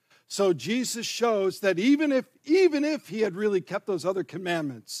me. So Jesus shows that even if he had really kept those other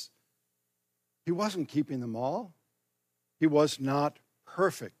commandments, he wasn't keeping them all. He was not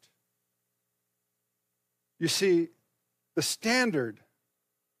perfect. You see, the standard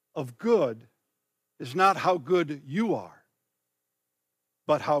of good is not how good you are,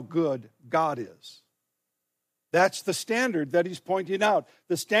 but how good God is. That's the standard that he's pointing out.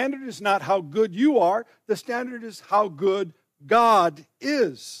 The standard is not how good you are. The standard is how good God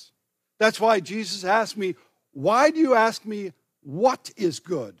is. That's why Jesus asked me, why do you ask me what is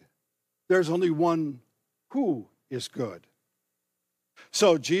good? There's only one who is good.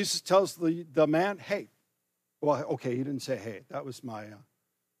 So Jesus tells the man, hey, well, okay, he didn't say hey. That was my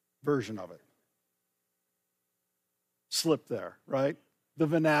version of it. Slip there, right? The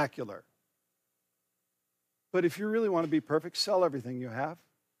vernacular. But if you really want to be perfect, sell everything you have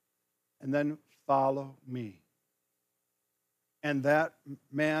and then follow me. And that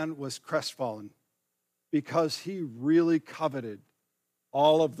man was crestfallen because he really coveted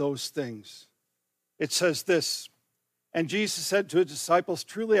all of those things. It says this, and Jesus said to his disciples,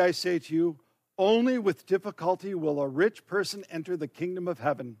 truly I say to you, only with difficulty will a rich person enter the kingdom of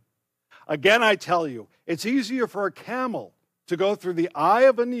heaven. Again, I tell you, it's easier for a camel to go through the eye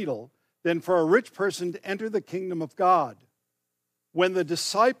of a needle than for a rich person to enter the kingdom of God. When the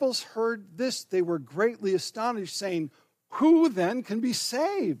disciples heard this, they were greatly astonished, saying, who then can be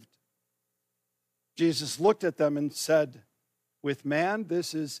saved? Jesus looked at them and said, with man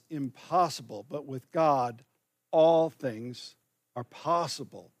this is impossible, but with God all things are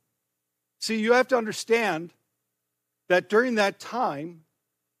possible. See, you have to understand that during that time,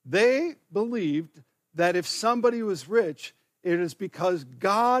 they believed that if somebody was rich, it is because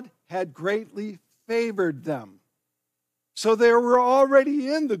God had greatly favored them. So they were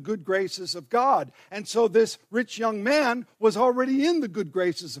already in the good graces of God. And so this rich young man was already in the good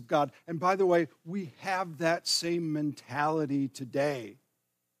graces of God. And by the way, we have that same mentality today.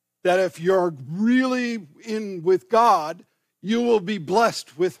 That if you're really in with God, you will be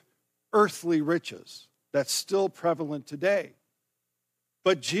blessed with earthly riches. That's still prevalent today.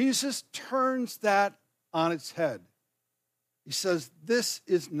 But Jesus turns that on its head. He says, this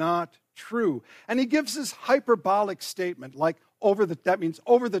is not true. And he gives this hyperbolic statement, like that means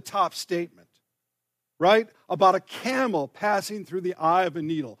over the top statement, right? About a camel passing through the eye of a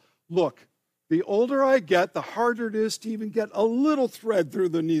needle. Look, the older I get, the harder it is to even get a little thread through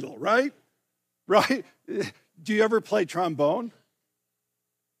the needle, right? Right? Do you ever play trombone?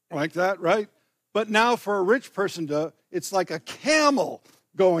 Like that, right? But now for a rich person it's like a camel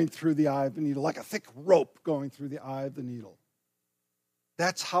going through the eye of the needle, like a thick rope going through the eye of the needle.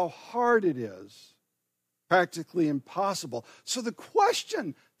 That's how hard it is, practically impossible. So the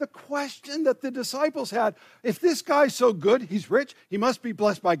question that the disciples had, if this guy's so good, he's rich, he must be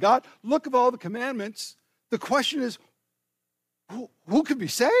blessed by God, look at all the commandments. The question is, who could be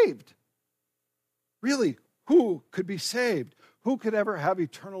saved? Really, who could be saved? Who could ever have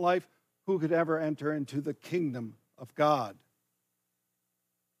eternal life? Who could ever enter into the kingdom of God?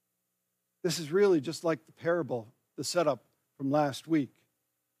 This is really just like the parable, the setup from last week.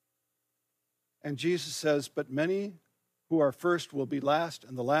 And Jesus says, but many who are first will be last,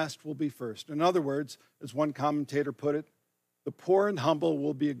 and the last will be first. In other words, as one commentator put it, the poor and humble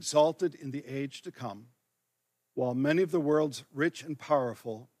will be exalted in the age to come, while many of the world's rich and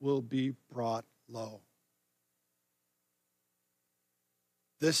powerful will be brought low.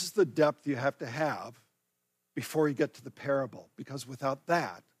 This is the depth you have to have before you get to the parable, because without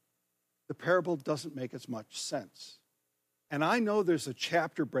that, the parable doesn't make as much sense. And I know there's a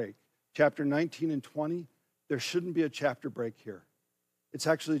chapter break. Chapter 19 and 20, there shouldn't be a chapter break here. It's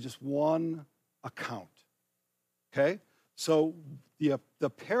actually just one account, okay? So the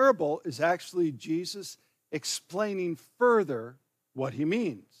parable is actually Jesus explaining further what he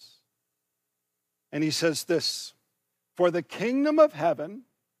means. And he says this, for the kingdom of heaven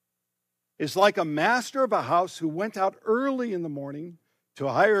is like a master of a house who went out early in the morning to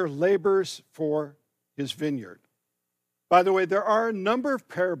hire laborers for his vineyard. By the way, there are a number of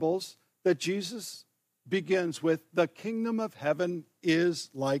parables that Jesus begins with, the kingdom of heaven is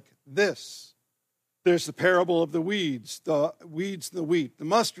like this. There's the parable of the weeds and the wheat, the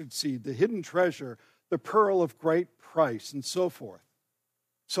mustard seed, the hidden treasure, the pearl of great price, and so forth.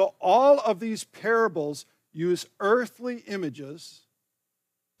 So all of these parables use earthly images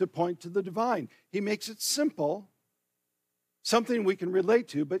to point to the divine. He makes it simple, something we can relate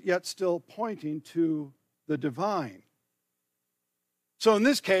to, but yet still pointing to the divine. So in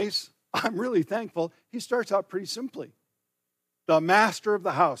this case, I'm really thankful. He starts out pretty simply. The master of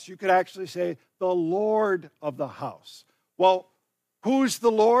the house. You could actually say the Lord of the house. Well, who's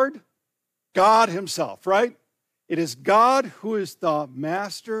the Lord? God himself, right? It is God who is the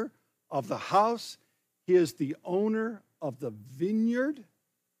master of the house. He is the owner of the vineyard.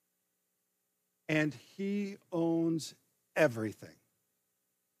 And he owns everything.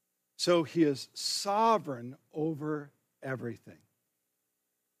 So he is sovereign over everything.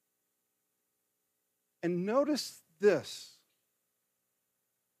 And notice this.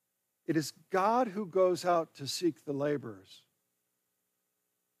 It is God who goes out to seek the laborers.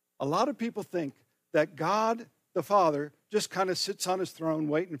 A lot of people think that God, the Father, just kind of sits on his throne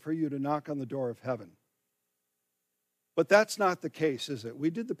waiting for you to knock on the door of heaven. But that's not the case, is it? We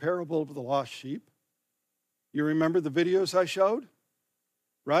did the parable of the lost sheep. You remember the videos I showed?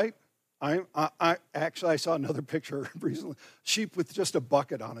 Right? I saw another picture recently. Sheep with just a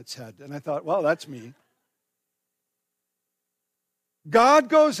bucket on its head. And I thought, well, that's me. God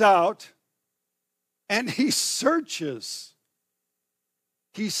goes out and he searches.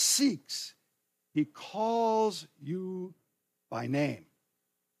 He seeks. He calls you by name.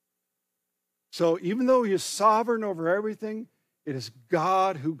 So even though he is sovereign over everything, it is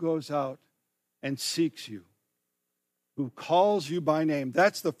God who goes out and seeks you, who calls you by name.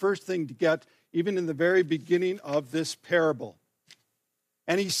 That's the first thing to get, even in the very beginning of this parable.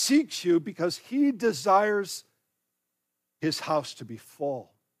 And he seeks you because he desires his house to be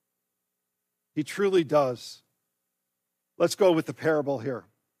full. He truly does. Let's go with the parable here.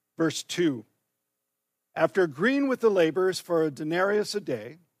 Verse 2. After agreeing with the laborers for a denarius a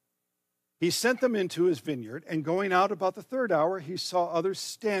day, he sent them into his vineyard, and going out about the third hour, he saw others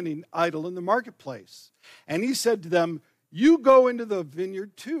standing idle in the marketplace. And he said to them, "You go into the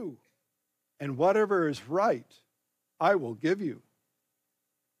vineyard too, and whatever is right, I will give you."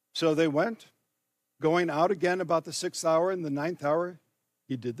 So they went, going out again about the 6th hour and the 9th hour,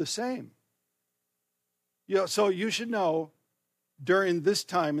 he did the same. So you should know, during this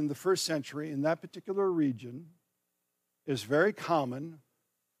time in the first century, in that particular region, is very common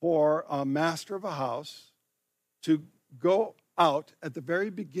for a master of a house to go out at the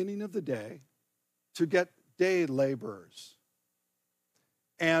very beginning of the day to get day laborers.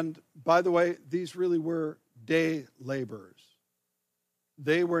 And by the way, these really were day laborers.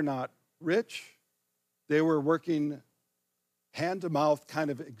 They were not rich. They were working hand-to-mouth kind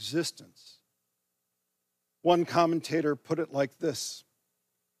of existence. One commentator put it like this.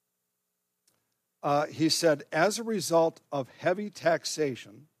 He said, as a result of heavy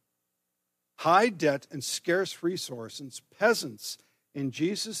taxation, high debt, and scarce resources, peasants in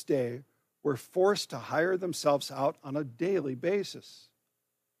Jesus' day were forced to hire themselves out on a daily basis.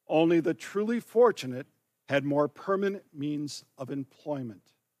 Only the truly fortunate had more permanent means of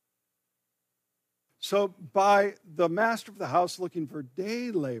employment. So by the master of the house looking for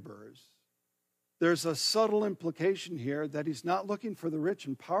day laborers, there's a subtle implication here that he's not looking for the rich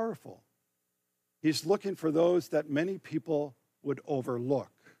and powerful. He's looking for those that many people would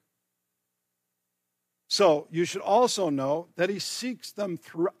overlook. So you should also know that he seeks them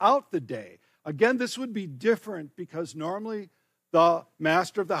throughout the day. Again, this would be different because normally the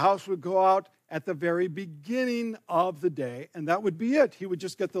master of the house would go out at the very beginning of the day, and that would be it. He would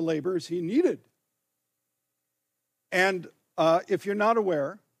just get the laborers he needed. And if you're not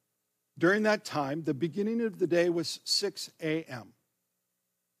aware, during that time, the beginning of the day was 6 a.m.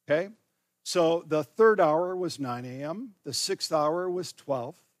 Okay? So the third hour was 9 a.m., the 6th hour was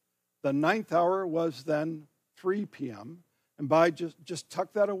 12, the 9th hour was then 3 p.m., and by just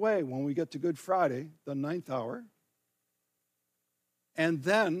tuck that away when we get to Good Friday, the 9th hour. And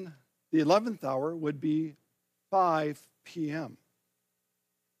then the 11th hour would be 5 p.m.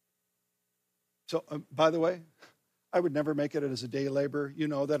 So, by the way, I would never make it as a day laborer. You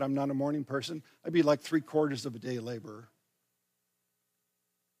know that I'm not a morning person. I'd be like 3/4 of a day laborer.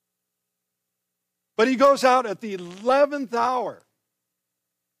 But he goes out at the 11th hour.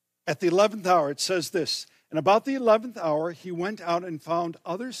 At the 11th hour, it says this, and about the 11th hour, he went out and found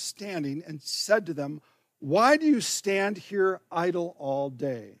others standing and said to them, "Why do you stand here idle all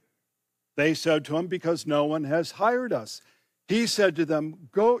day?" They said to him, "Because no one has hired us." He said to them,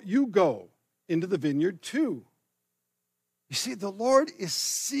 "Go into the vineyard too." You see, the Lord is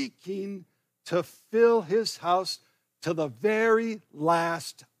seeking to fill his house to the very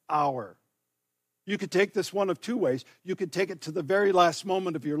last hour. You could take this one of two ways. You could take it to the very last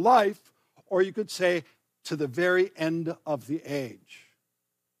moment of your life, or you could say to the very end of the age.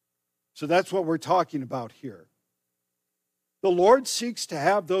 So that's what we're talking about here. The Lord seeks to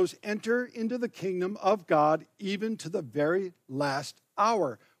have those enter into the kingdom of God even to the very last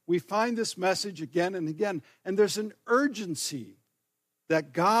hour. We find this message again and again, and there's an urgency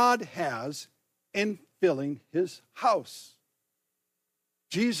that God has in filling his house.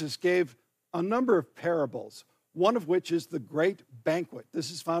 Jesus gave a number of parables, one of which is the great banquet.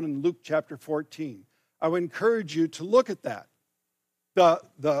 This is found in Luke chapter 14. I would encourage you to look at that.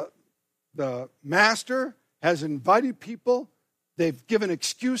 The master has invited people. They've given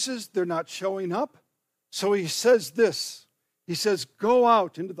excuses. They're not showing up. So he says this. He says, "Go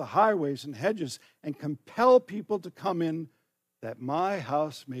out into the highways and hedges and compel people to come in that my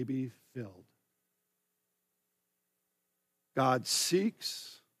house may be filled." God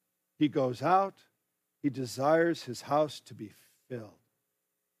seeks. He goes out. He desires his house to be filled.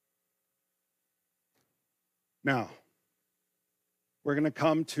 Now, we're going to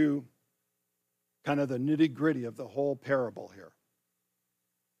come to kind of the nitty-gritty of the whole parable here.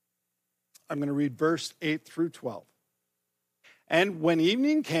 I'm going to read verse 8 through 12. And when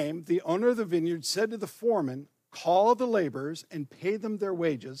evening came, the owner of the vineyard said to the foreman, call the laborers and pay them their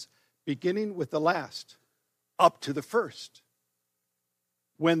wages, beginning with the last, up to the first.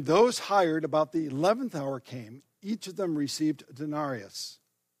 When those hired about the 11th hour came, each of them received a denarius.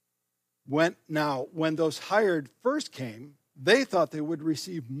 When those hired first came, they thought they would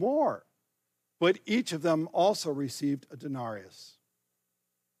receive more, but each of them also received a denarius.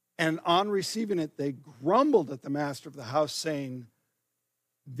 And on receiving it, they grumbled at the master of the house, saying,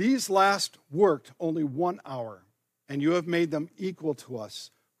 these last worked only 1 hour, and you have made them equal to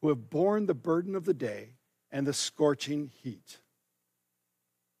us, who have borne the burden of the day and the scorching heat.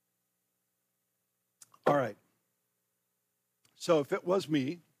 All right. So if it was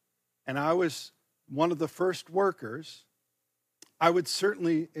me, and I was one of the first workers, I would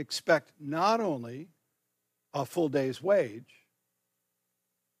certainly expect not only a full day's wage,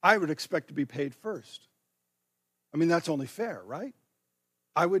 I would expect to be paid first. I mean, that's only fair, right?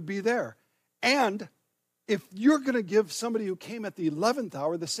 I would be there. And if you're going to give somebody who came at the 11th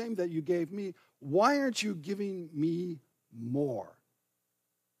hour the same that you gave me, why aren't you giving me more?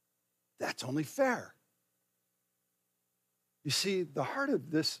 That's only fair. You see, the heart of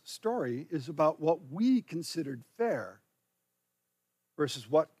this story is about what we considered fair versus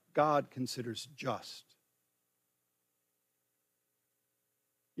what God considers just.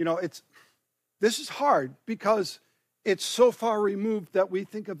 You know, this is hard because it's so far removed that we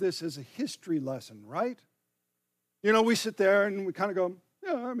think of this as a history lesson, right? You know, we sit there and we kind of go,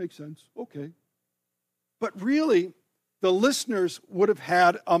 yeah, that makes sense, okay. But really, the listeners would have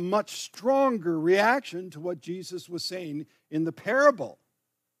had a much stronger reaction to what Jesus was saying in the parable.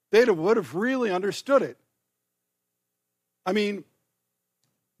 They would have really understood it. I mean,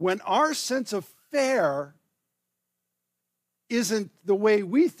 when our sense of fair isn't the way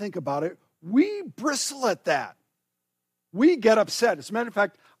we think about it, we bristle at that. We get upset. As a matter of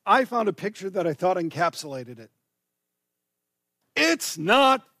fact, I found a picture that I thought encapsulated it. It's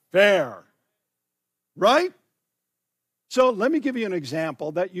not fair, right? So let me give you an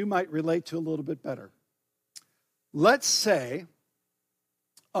example that you might relate to a little bit better. Let's say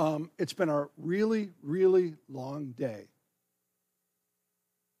it's been a really, really long day,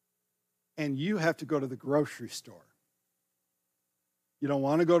 and you have to go to the grocery store. You don't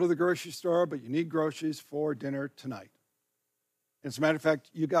want to go to the grocery store, but you need groceries for dinner tonight. As a matter of fact,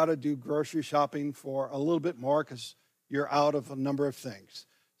 you got to do grocery shopping for a little bit more because you're out of a number of things.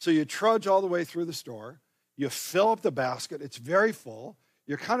 So you trudge all the way through the store. You fill up the basket. It's very full.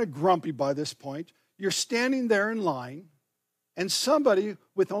 You're kind of grumpy by this point. You're standing there in line, and somebody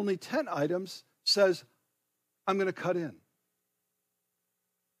with only 10 items says, I'm going to cut in.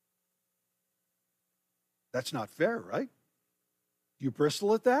 That's not fair, right? You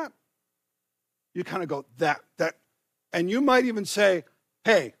bristle at that? You kind of go, that. And you might even say,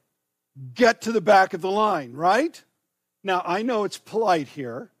 hey, get to the back of the line, right? Now, I know it's polite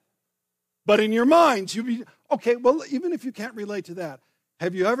here, but in your minds, you'd be, okay, well, even if you can't relate to that,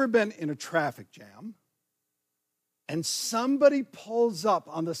 have you ever been in a traffic jam and somebody pulls up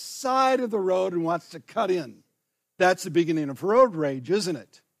on the side of the road and wants to cut in? That's the beginning of road rage, isn't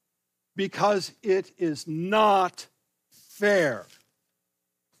it? Because it is not fair.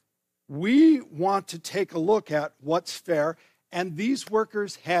 We want to take a look at what's fair, and these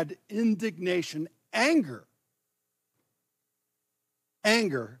workers had indignation, anger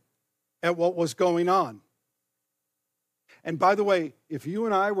at what was going on. And by the way, if you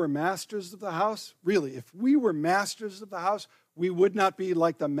and I were masters of the house, really, if we were masters of the house, we would not be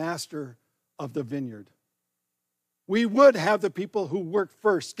like the master of the vineyard. We would have the people who worked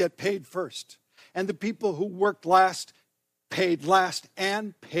first get paid first, and the people who worked last paid last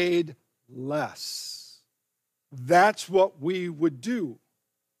and paid less. That's what we would do.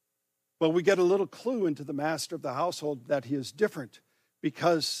 But we get a little clue into the master of the household that he is different,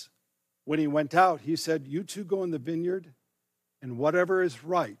 because when he went out, he said, you two go in the vineyard, and whatever is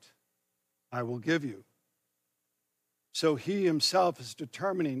right, I will give you. So he himself is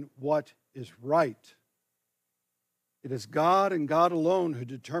determining what is right. It is God and God alone who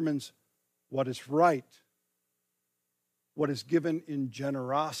determines what is right, what is given in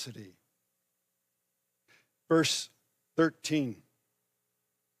generosity. Verse 13.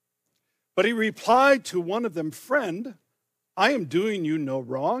 But he replied to one of them, friend, I am doing you no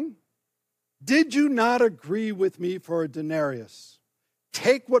wrong. Did you not agree with me for a denarius?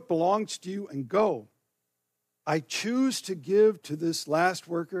 Take what belongs to you and go. I choose to give to this last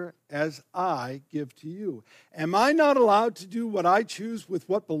worker as I give to you. Am I not allowed to do what I choose with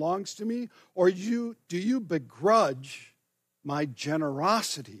what belongs to me? Or do you begrudge my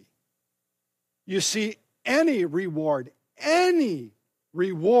generosity? You see, any reward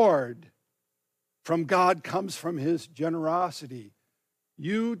from God comes from his generosity.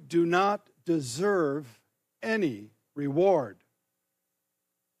 You do not deserve any reward,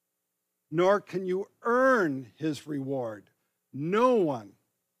 nor can you earn his reward. No one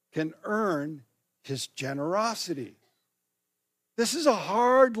can earn his generosity. This is a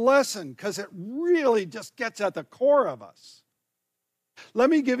hard lesson because it really just gets at the core of us. Let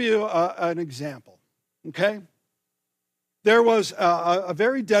me give you an example, okay? There was a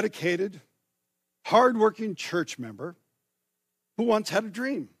very dedicated, hardworking church member who once had a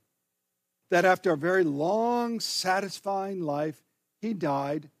dream that after a very long, satisfying life, he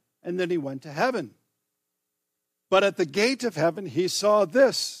died and then he went to heaven. But at the gate of heaven, he saw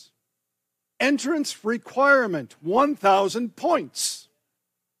this: entrance requirement, 1,000 points.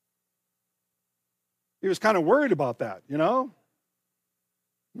 He was kind of worried about that,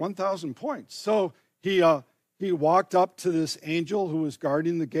 1,000 points. So he walked up to this angel who was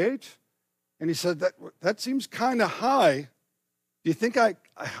guarding the gate, and he said, that seems kind of high. Do you think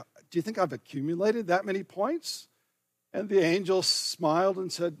I've accumulated that many points? And the angel smiled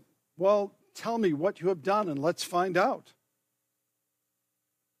and said, well, tell me what you have done and let's find out.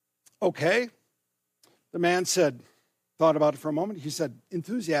 Okay. The man thought about it for a moment. He said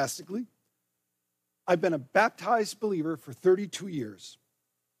enthusiastically, I've been a baptized believer for 32 years.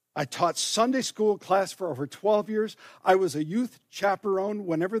 I taught Sunday school class for over 12 years. I was a youth chaperone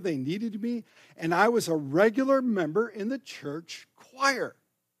whenever they needed me, and I was a regular member in the church choir.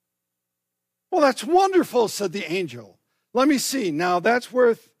 Well, that's wonderful, said the angel. Let me see. Now, that's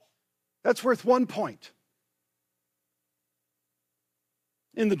worth 1 point.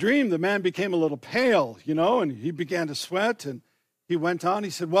 In the dream, the man became a little pale, and he began to sweat, and he went on. He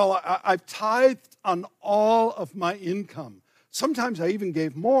said, well, I've tithed on all of my income. Sometimes I even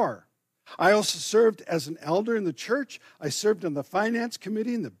gave more. I also served as an elder in the church. I served on the finance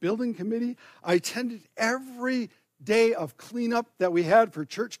committee and the building committee. I attended every day of cleanup that we had for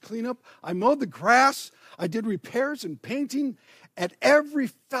church cleanup. I mowed the grass. I did repairs and painting. At every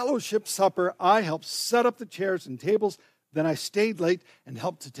fellowship supper, I helped set up the chairs and tables. Then I stayed late and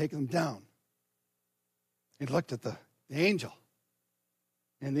helped to take them down. He looked at the angel,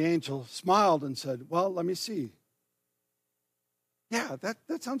 and the angel smiled and said, well, let me see. Yeah,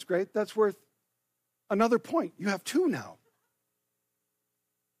 that sounds great. That's worth another point. You have 2 now.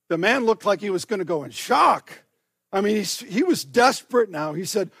 The man looked like he was going to go in shock. I mean, he was desperate now. He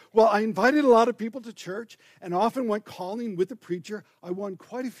said, well, I invited a lot of people to church and often went calling with the preacher. I won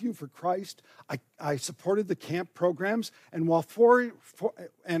quite a few for Christ. I supported the camp programs. And while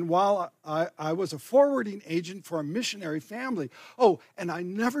I was a forwarding agent for a missionary family. Oh, and I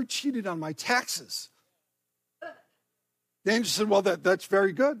never cheated on my taxes. The angel said, well, that's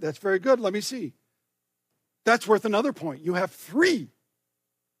very good. That's very good. Let me see. That's worth another point. You have 3.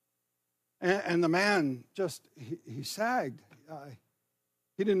 And the man just, he sagged.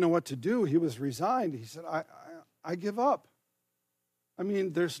 He didn't know what to do. He was resigned. He said, I give up. I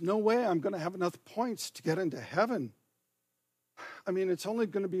mean, there's no way I'm going to have enough points to get into heaven. I mean, it's only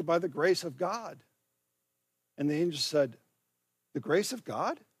going to be by the grace of God. And the angel said, the grace of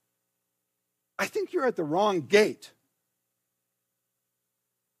God? I think you're at the wrong gate.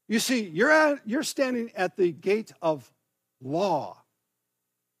 You see, you're standing at the gate of law.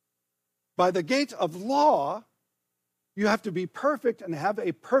 By the gate of law, you have to be perfect and have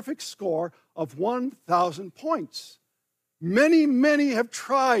a perfect score of 1,000 points. Many, many have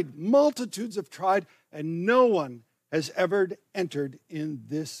tried, multitudes have tried, and no one has ever entered in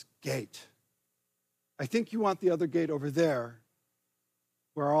this gate. I think you want the other gate over there,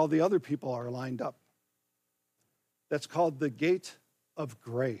 where all the other people are lined up. That's called the gate of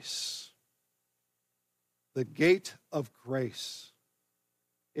grace. The gate of grace.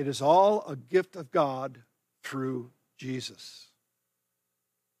 It is all a gift of God through Jesus.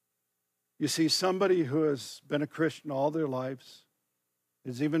 You see, somebody who has been a Christian all their lives,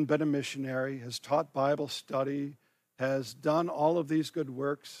 has even been a missionary, has taught Bible study, has done all of these good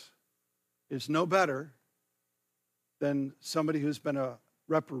works, is no better than somebody who's been a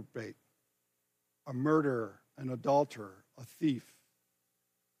reprobate, a murderer, an adulterer, a thief,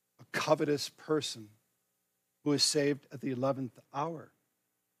 a covetous person who is saved at the 11th hour.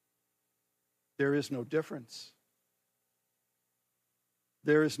 There is no difference.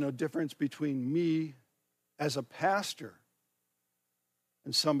 There is no difference between me as a pastor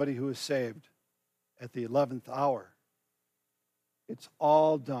and somebody who is saved at the 11th hour. It's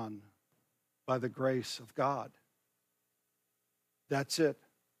all done by the grace of God. That's it.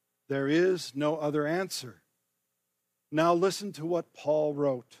 There is no other answer. Now listen to what Paul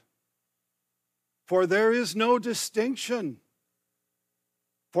wrote. For there is no distinction.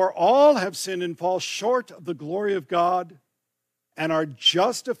 For all have sinned and fall short of the glory of God and are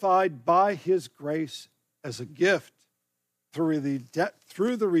justified by his grace as a gift through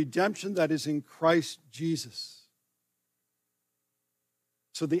the redemption that is in Christ Jesus.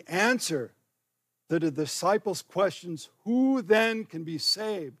 So the answer to the disciples' questions, who then can be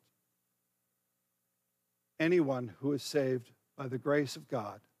saved? Anyone who is saved by the grace of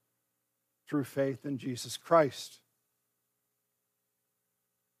God through faith in Jesus Christ.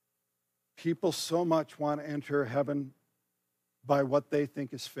 People so much want to enter heaven by what they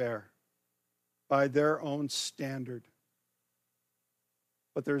think is fair, by their own standard.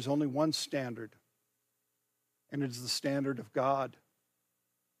 But there's only one standard, and it is the standard of God,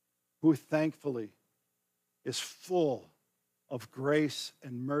 who thankfully is full of grace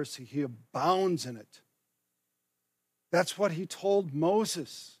and mercy. He abounds in it. That's what he told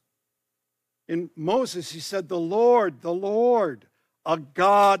Moses. In Moses, he said, the Lord, a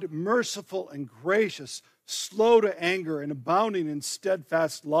God merciful and gracious, slow to anger and abounding in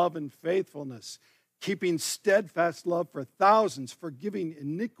steadfast love and faithfulness, keeping steadfast love for thousands, forgiving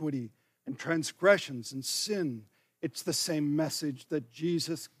iniquity and transgressions and sin. It's the same message that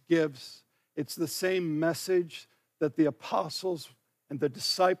Jesus gives. It's the same message that the apostles and the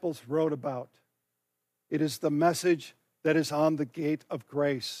disciples wrote about. It is the message that is on the gate of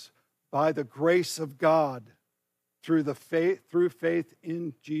grace. By the grace of God, through faith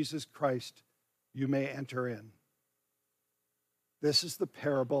in Jesus Christ, you may enter in. This is the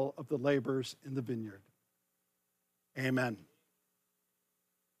parable of the laborers in the vineyard. Amen.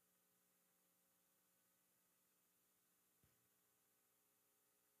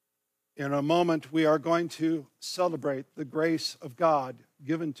 In a moment, we are going to celebrate the grace of God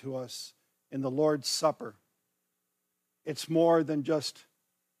given to us in the Lord's Supper. It's more than just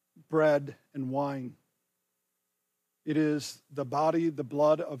bread and wine. It is the body, the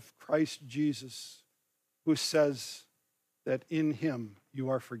blood of Christ Jesus, who says that in him you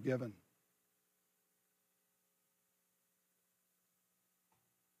are forgiven.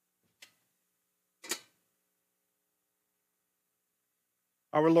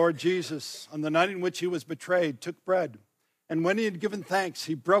 Our Lord Jesus, on the night in which he was betrayed, took bread, and when he had given thanks,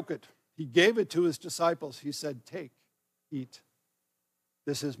 he broke it. He gave it to his disciples. He said, "Take, eat.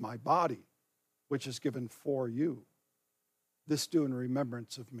 This is my body, which is given for you. This do in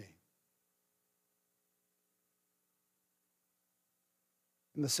remembrance of me."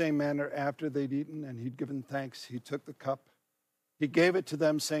 In the same manner, after they'd eaten and he'd given thanks, he took the cup. He gave it to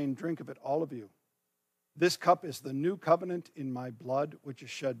them, saying, "Drink of it, all of you. This cup is the new covenant in my blood, which is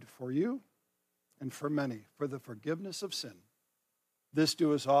shed for you and for many, for the forgiveness of sin. This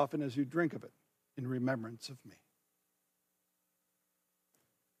do as often as you drink of it in remembrance of me."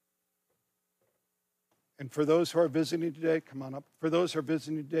 And for those who are visiting today, come on up. For those who are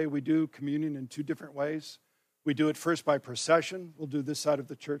visiting today, we do communion in two different ways. We do it first by procession. We'll do this side of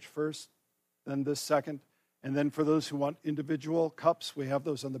the church first, then this second. And then for those who want individual cups, we have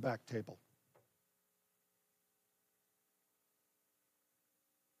those on the back table.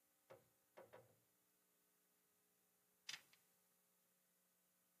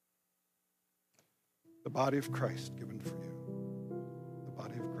 The body of Christ given for you. The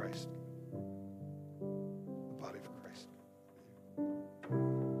body of Christ. The body of Christ. The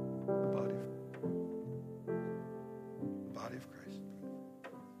body of Christ. The body of Christ.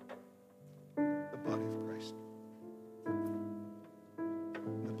 The body of Christ. The blood of Christ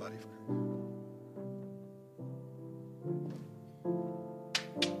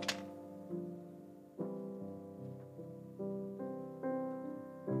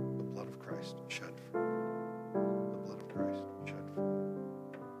shed for you.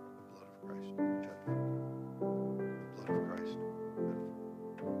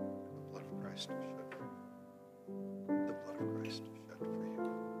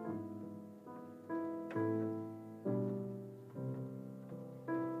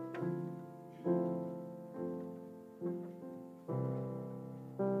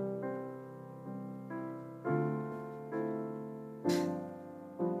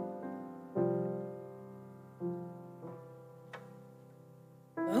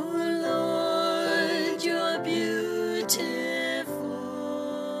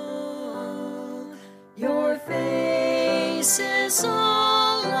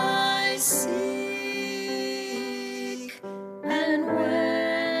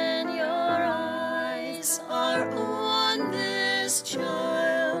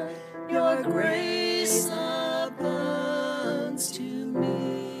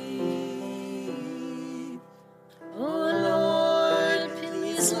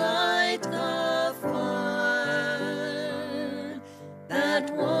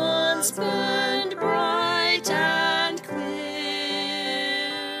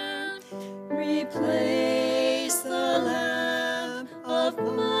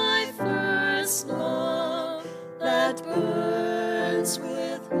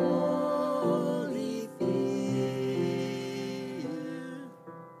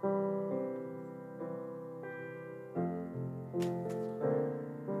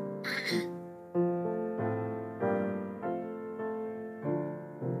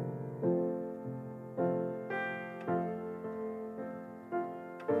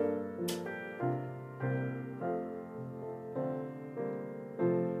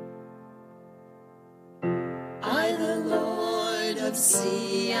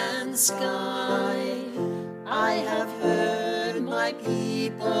 and sky. I have heard my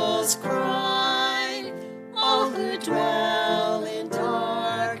people's cry, all who dwell in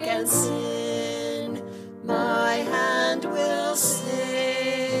dark and sin, my hand will save.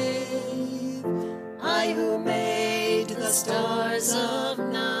 I who made the stars of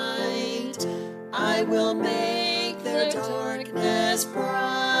night, I will make their darkness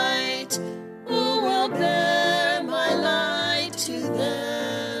bright. Who will bear my light to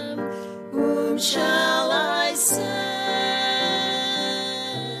them? Whom shall I send?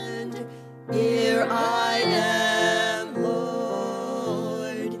 Here I am,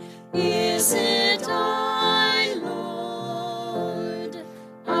 Lord. Is it I, Lord?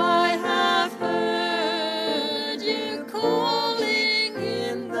 I have heard you calling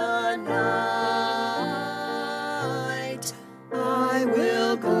in the night. I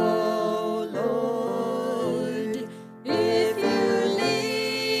will go, Lord, if you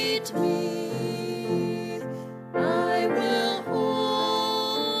lead me. I will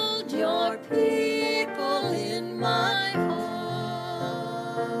hold your people in my heart.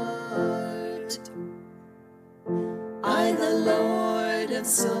 I, the Lord of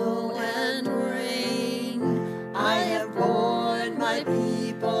soul and rain, I have borne my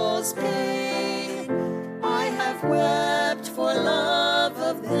people's pain. I have wept for love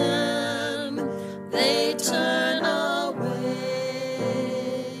of them, they turn away.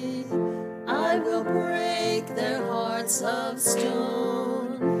 I will break their hearts of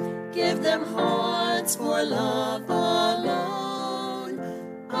stone, give them hearts for love alone.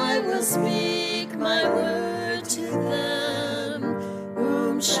 I will speak my word to them.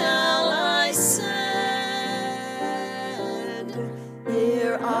 Whom shall I send?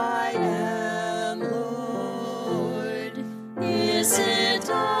 Here I am, Lord. Is it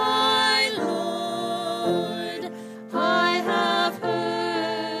I, Lord? I have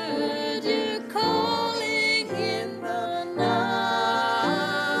heard you calling in the night.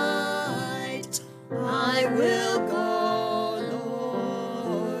 I will go,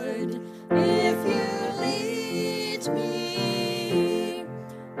 Lord, if you lead me.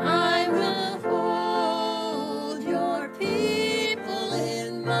 I will hold your people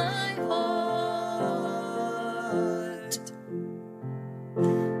in my heart.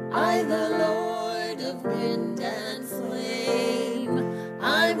 I, the Lord of wind and flame,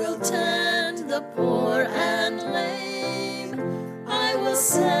 I will tend the poor and lame. I will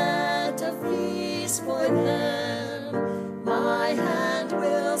set a feast for them, my hand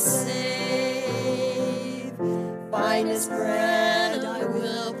will save. Finest bread I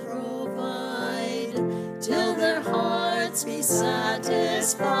will provide, till their hearts be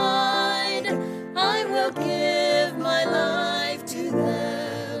satisfied. I will give my life to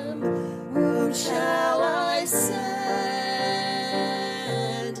them. Whom shall I send?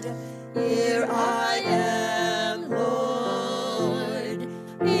 Here I am, Lord.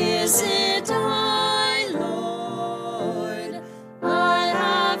 Is it I, Lord? I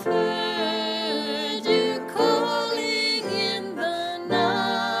have heard you calling in the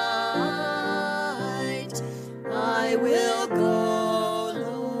night. I will go,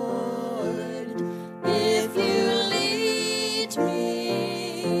 Lord, if you lead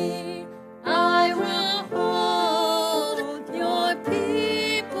me. I will hold your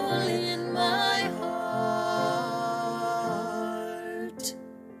people in my heart.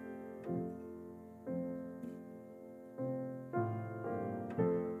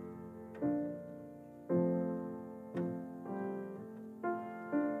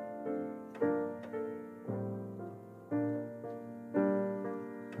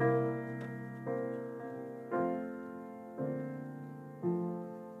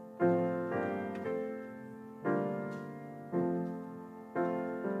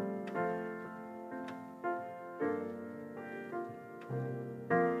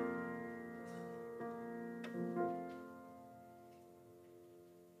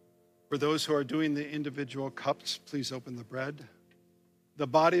 For those who are doing the individual cups, please open the bread. The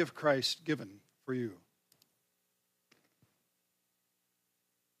body of Christ given for you.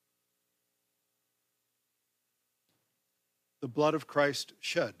 The blood of Christ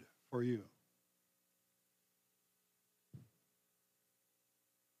shed for you.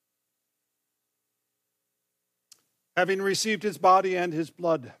 Having received his body and his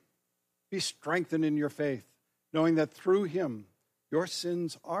blood, be strengthened in your faith, knowing that through him your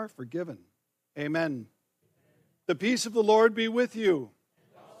sins are forgiven. Amen. The peace of the Lord be with you.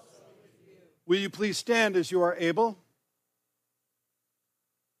 And also with you. Will you please stand as you are able?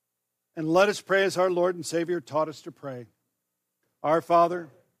 And let us pray as our Lord and Savior taught us to pray. Our Father,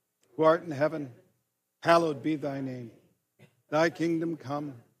 who art in heaven, hallowed be thy name. Thy kingdom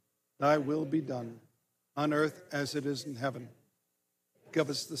come. Thy will be done, on earth as it is in heaven.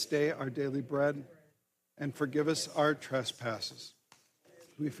 Give us this day our daily bread, and forgive us our trespasses.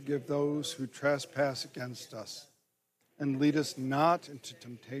 We forgive those who trespass against us. And lead us not into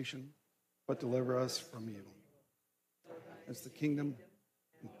temptation, but deliver us from evil. As the kingdom,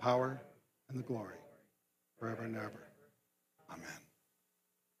 and power, and the glory, forever and ever. Amen.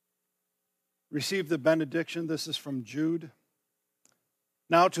 Receive the benediction. This is from Jude.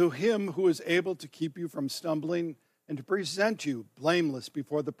 Now to him who is able to keep you from stumbling and to present you blameless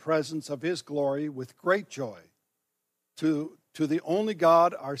before the presence of his glory with great joy, to the only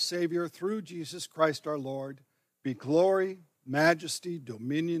God, our Savior, through Jesus Christ our Lord, be glory, majesty,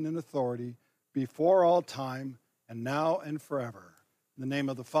 dominion, and authority before all time, and now and forever. In the name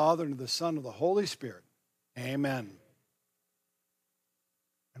of the Father, and of the Son, and of the Holy Spirit. Amen.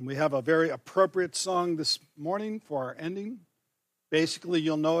 And we have a very appropriate song this morning for our ending. Basically,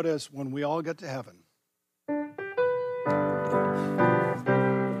 you'll know it as When We All Get to Heaven.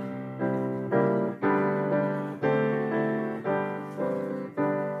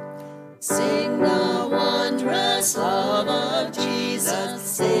 Sing the wondrous love of Jesus,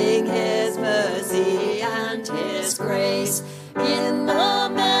 sing his mercy and his grace. In the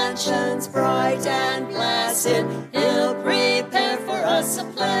mansions bright and blessed, he'll prepare for us a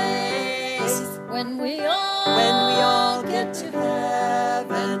place. When we all get to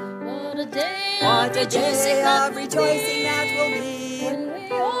heaven, what a day of rejoicing that will be.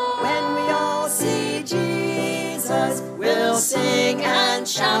 When we all see Jesus, we'll sing and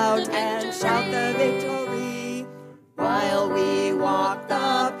shout the victory. While we walk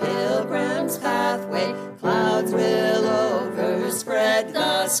the pilgrim's pathway, clouds will overspread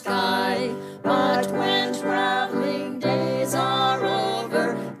the sky. But when traveling days are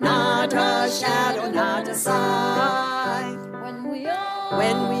over, not a shadow, not a sigh.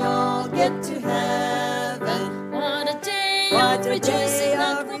 When we all get to heaven, what a day of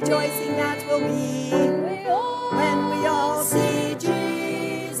rejoicing that will be. When we all see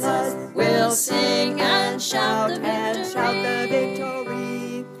Jesus, we'll sing and shout the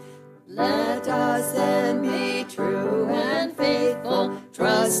victory. Let us then be true and faithful,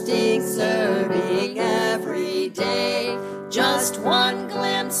 trusting, serving every day. Just one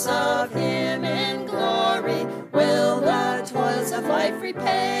glimpse of him in glory will the toils of life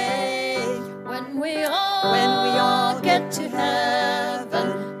repay. When we all get to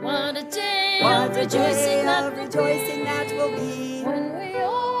heaven, what a day of rejoicing that will be. When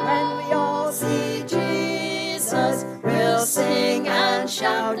we all see Jesus, we'll sing and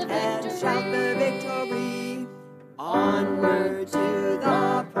shout the victory. Onward to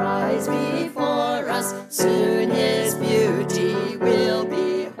the prize before us, soon his beauty will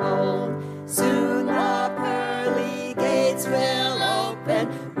behold. Soon the pearly gates will open,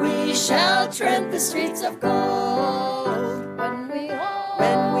 we shall tread the streets of gold. When we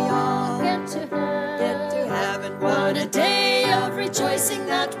all get to heaven, what a day of rejoicing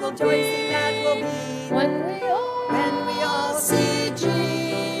that will be. When we all see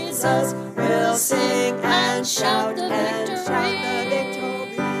Jesus, we'll sing and shout the victory.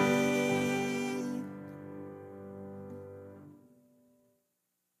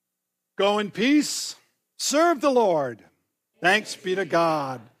 Go in peace. Serve the Lord. Thanks be to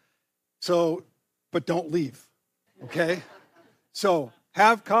God. But don't leave, okay? So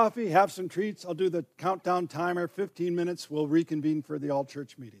have coffee, have some treats. I'll do the countdown timer, 15 minutes. We'll reconvene for the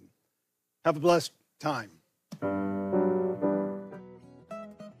all-church meeting. Have a blessed time.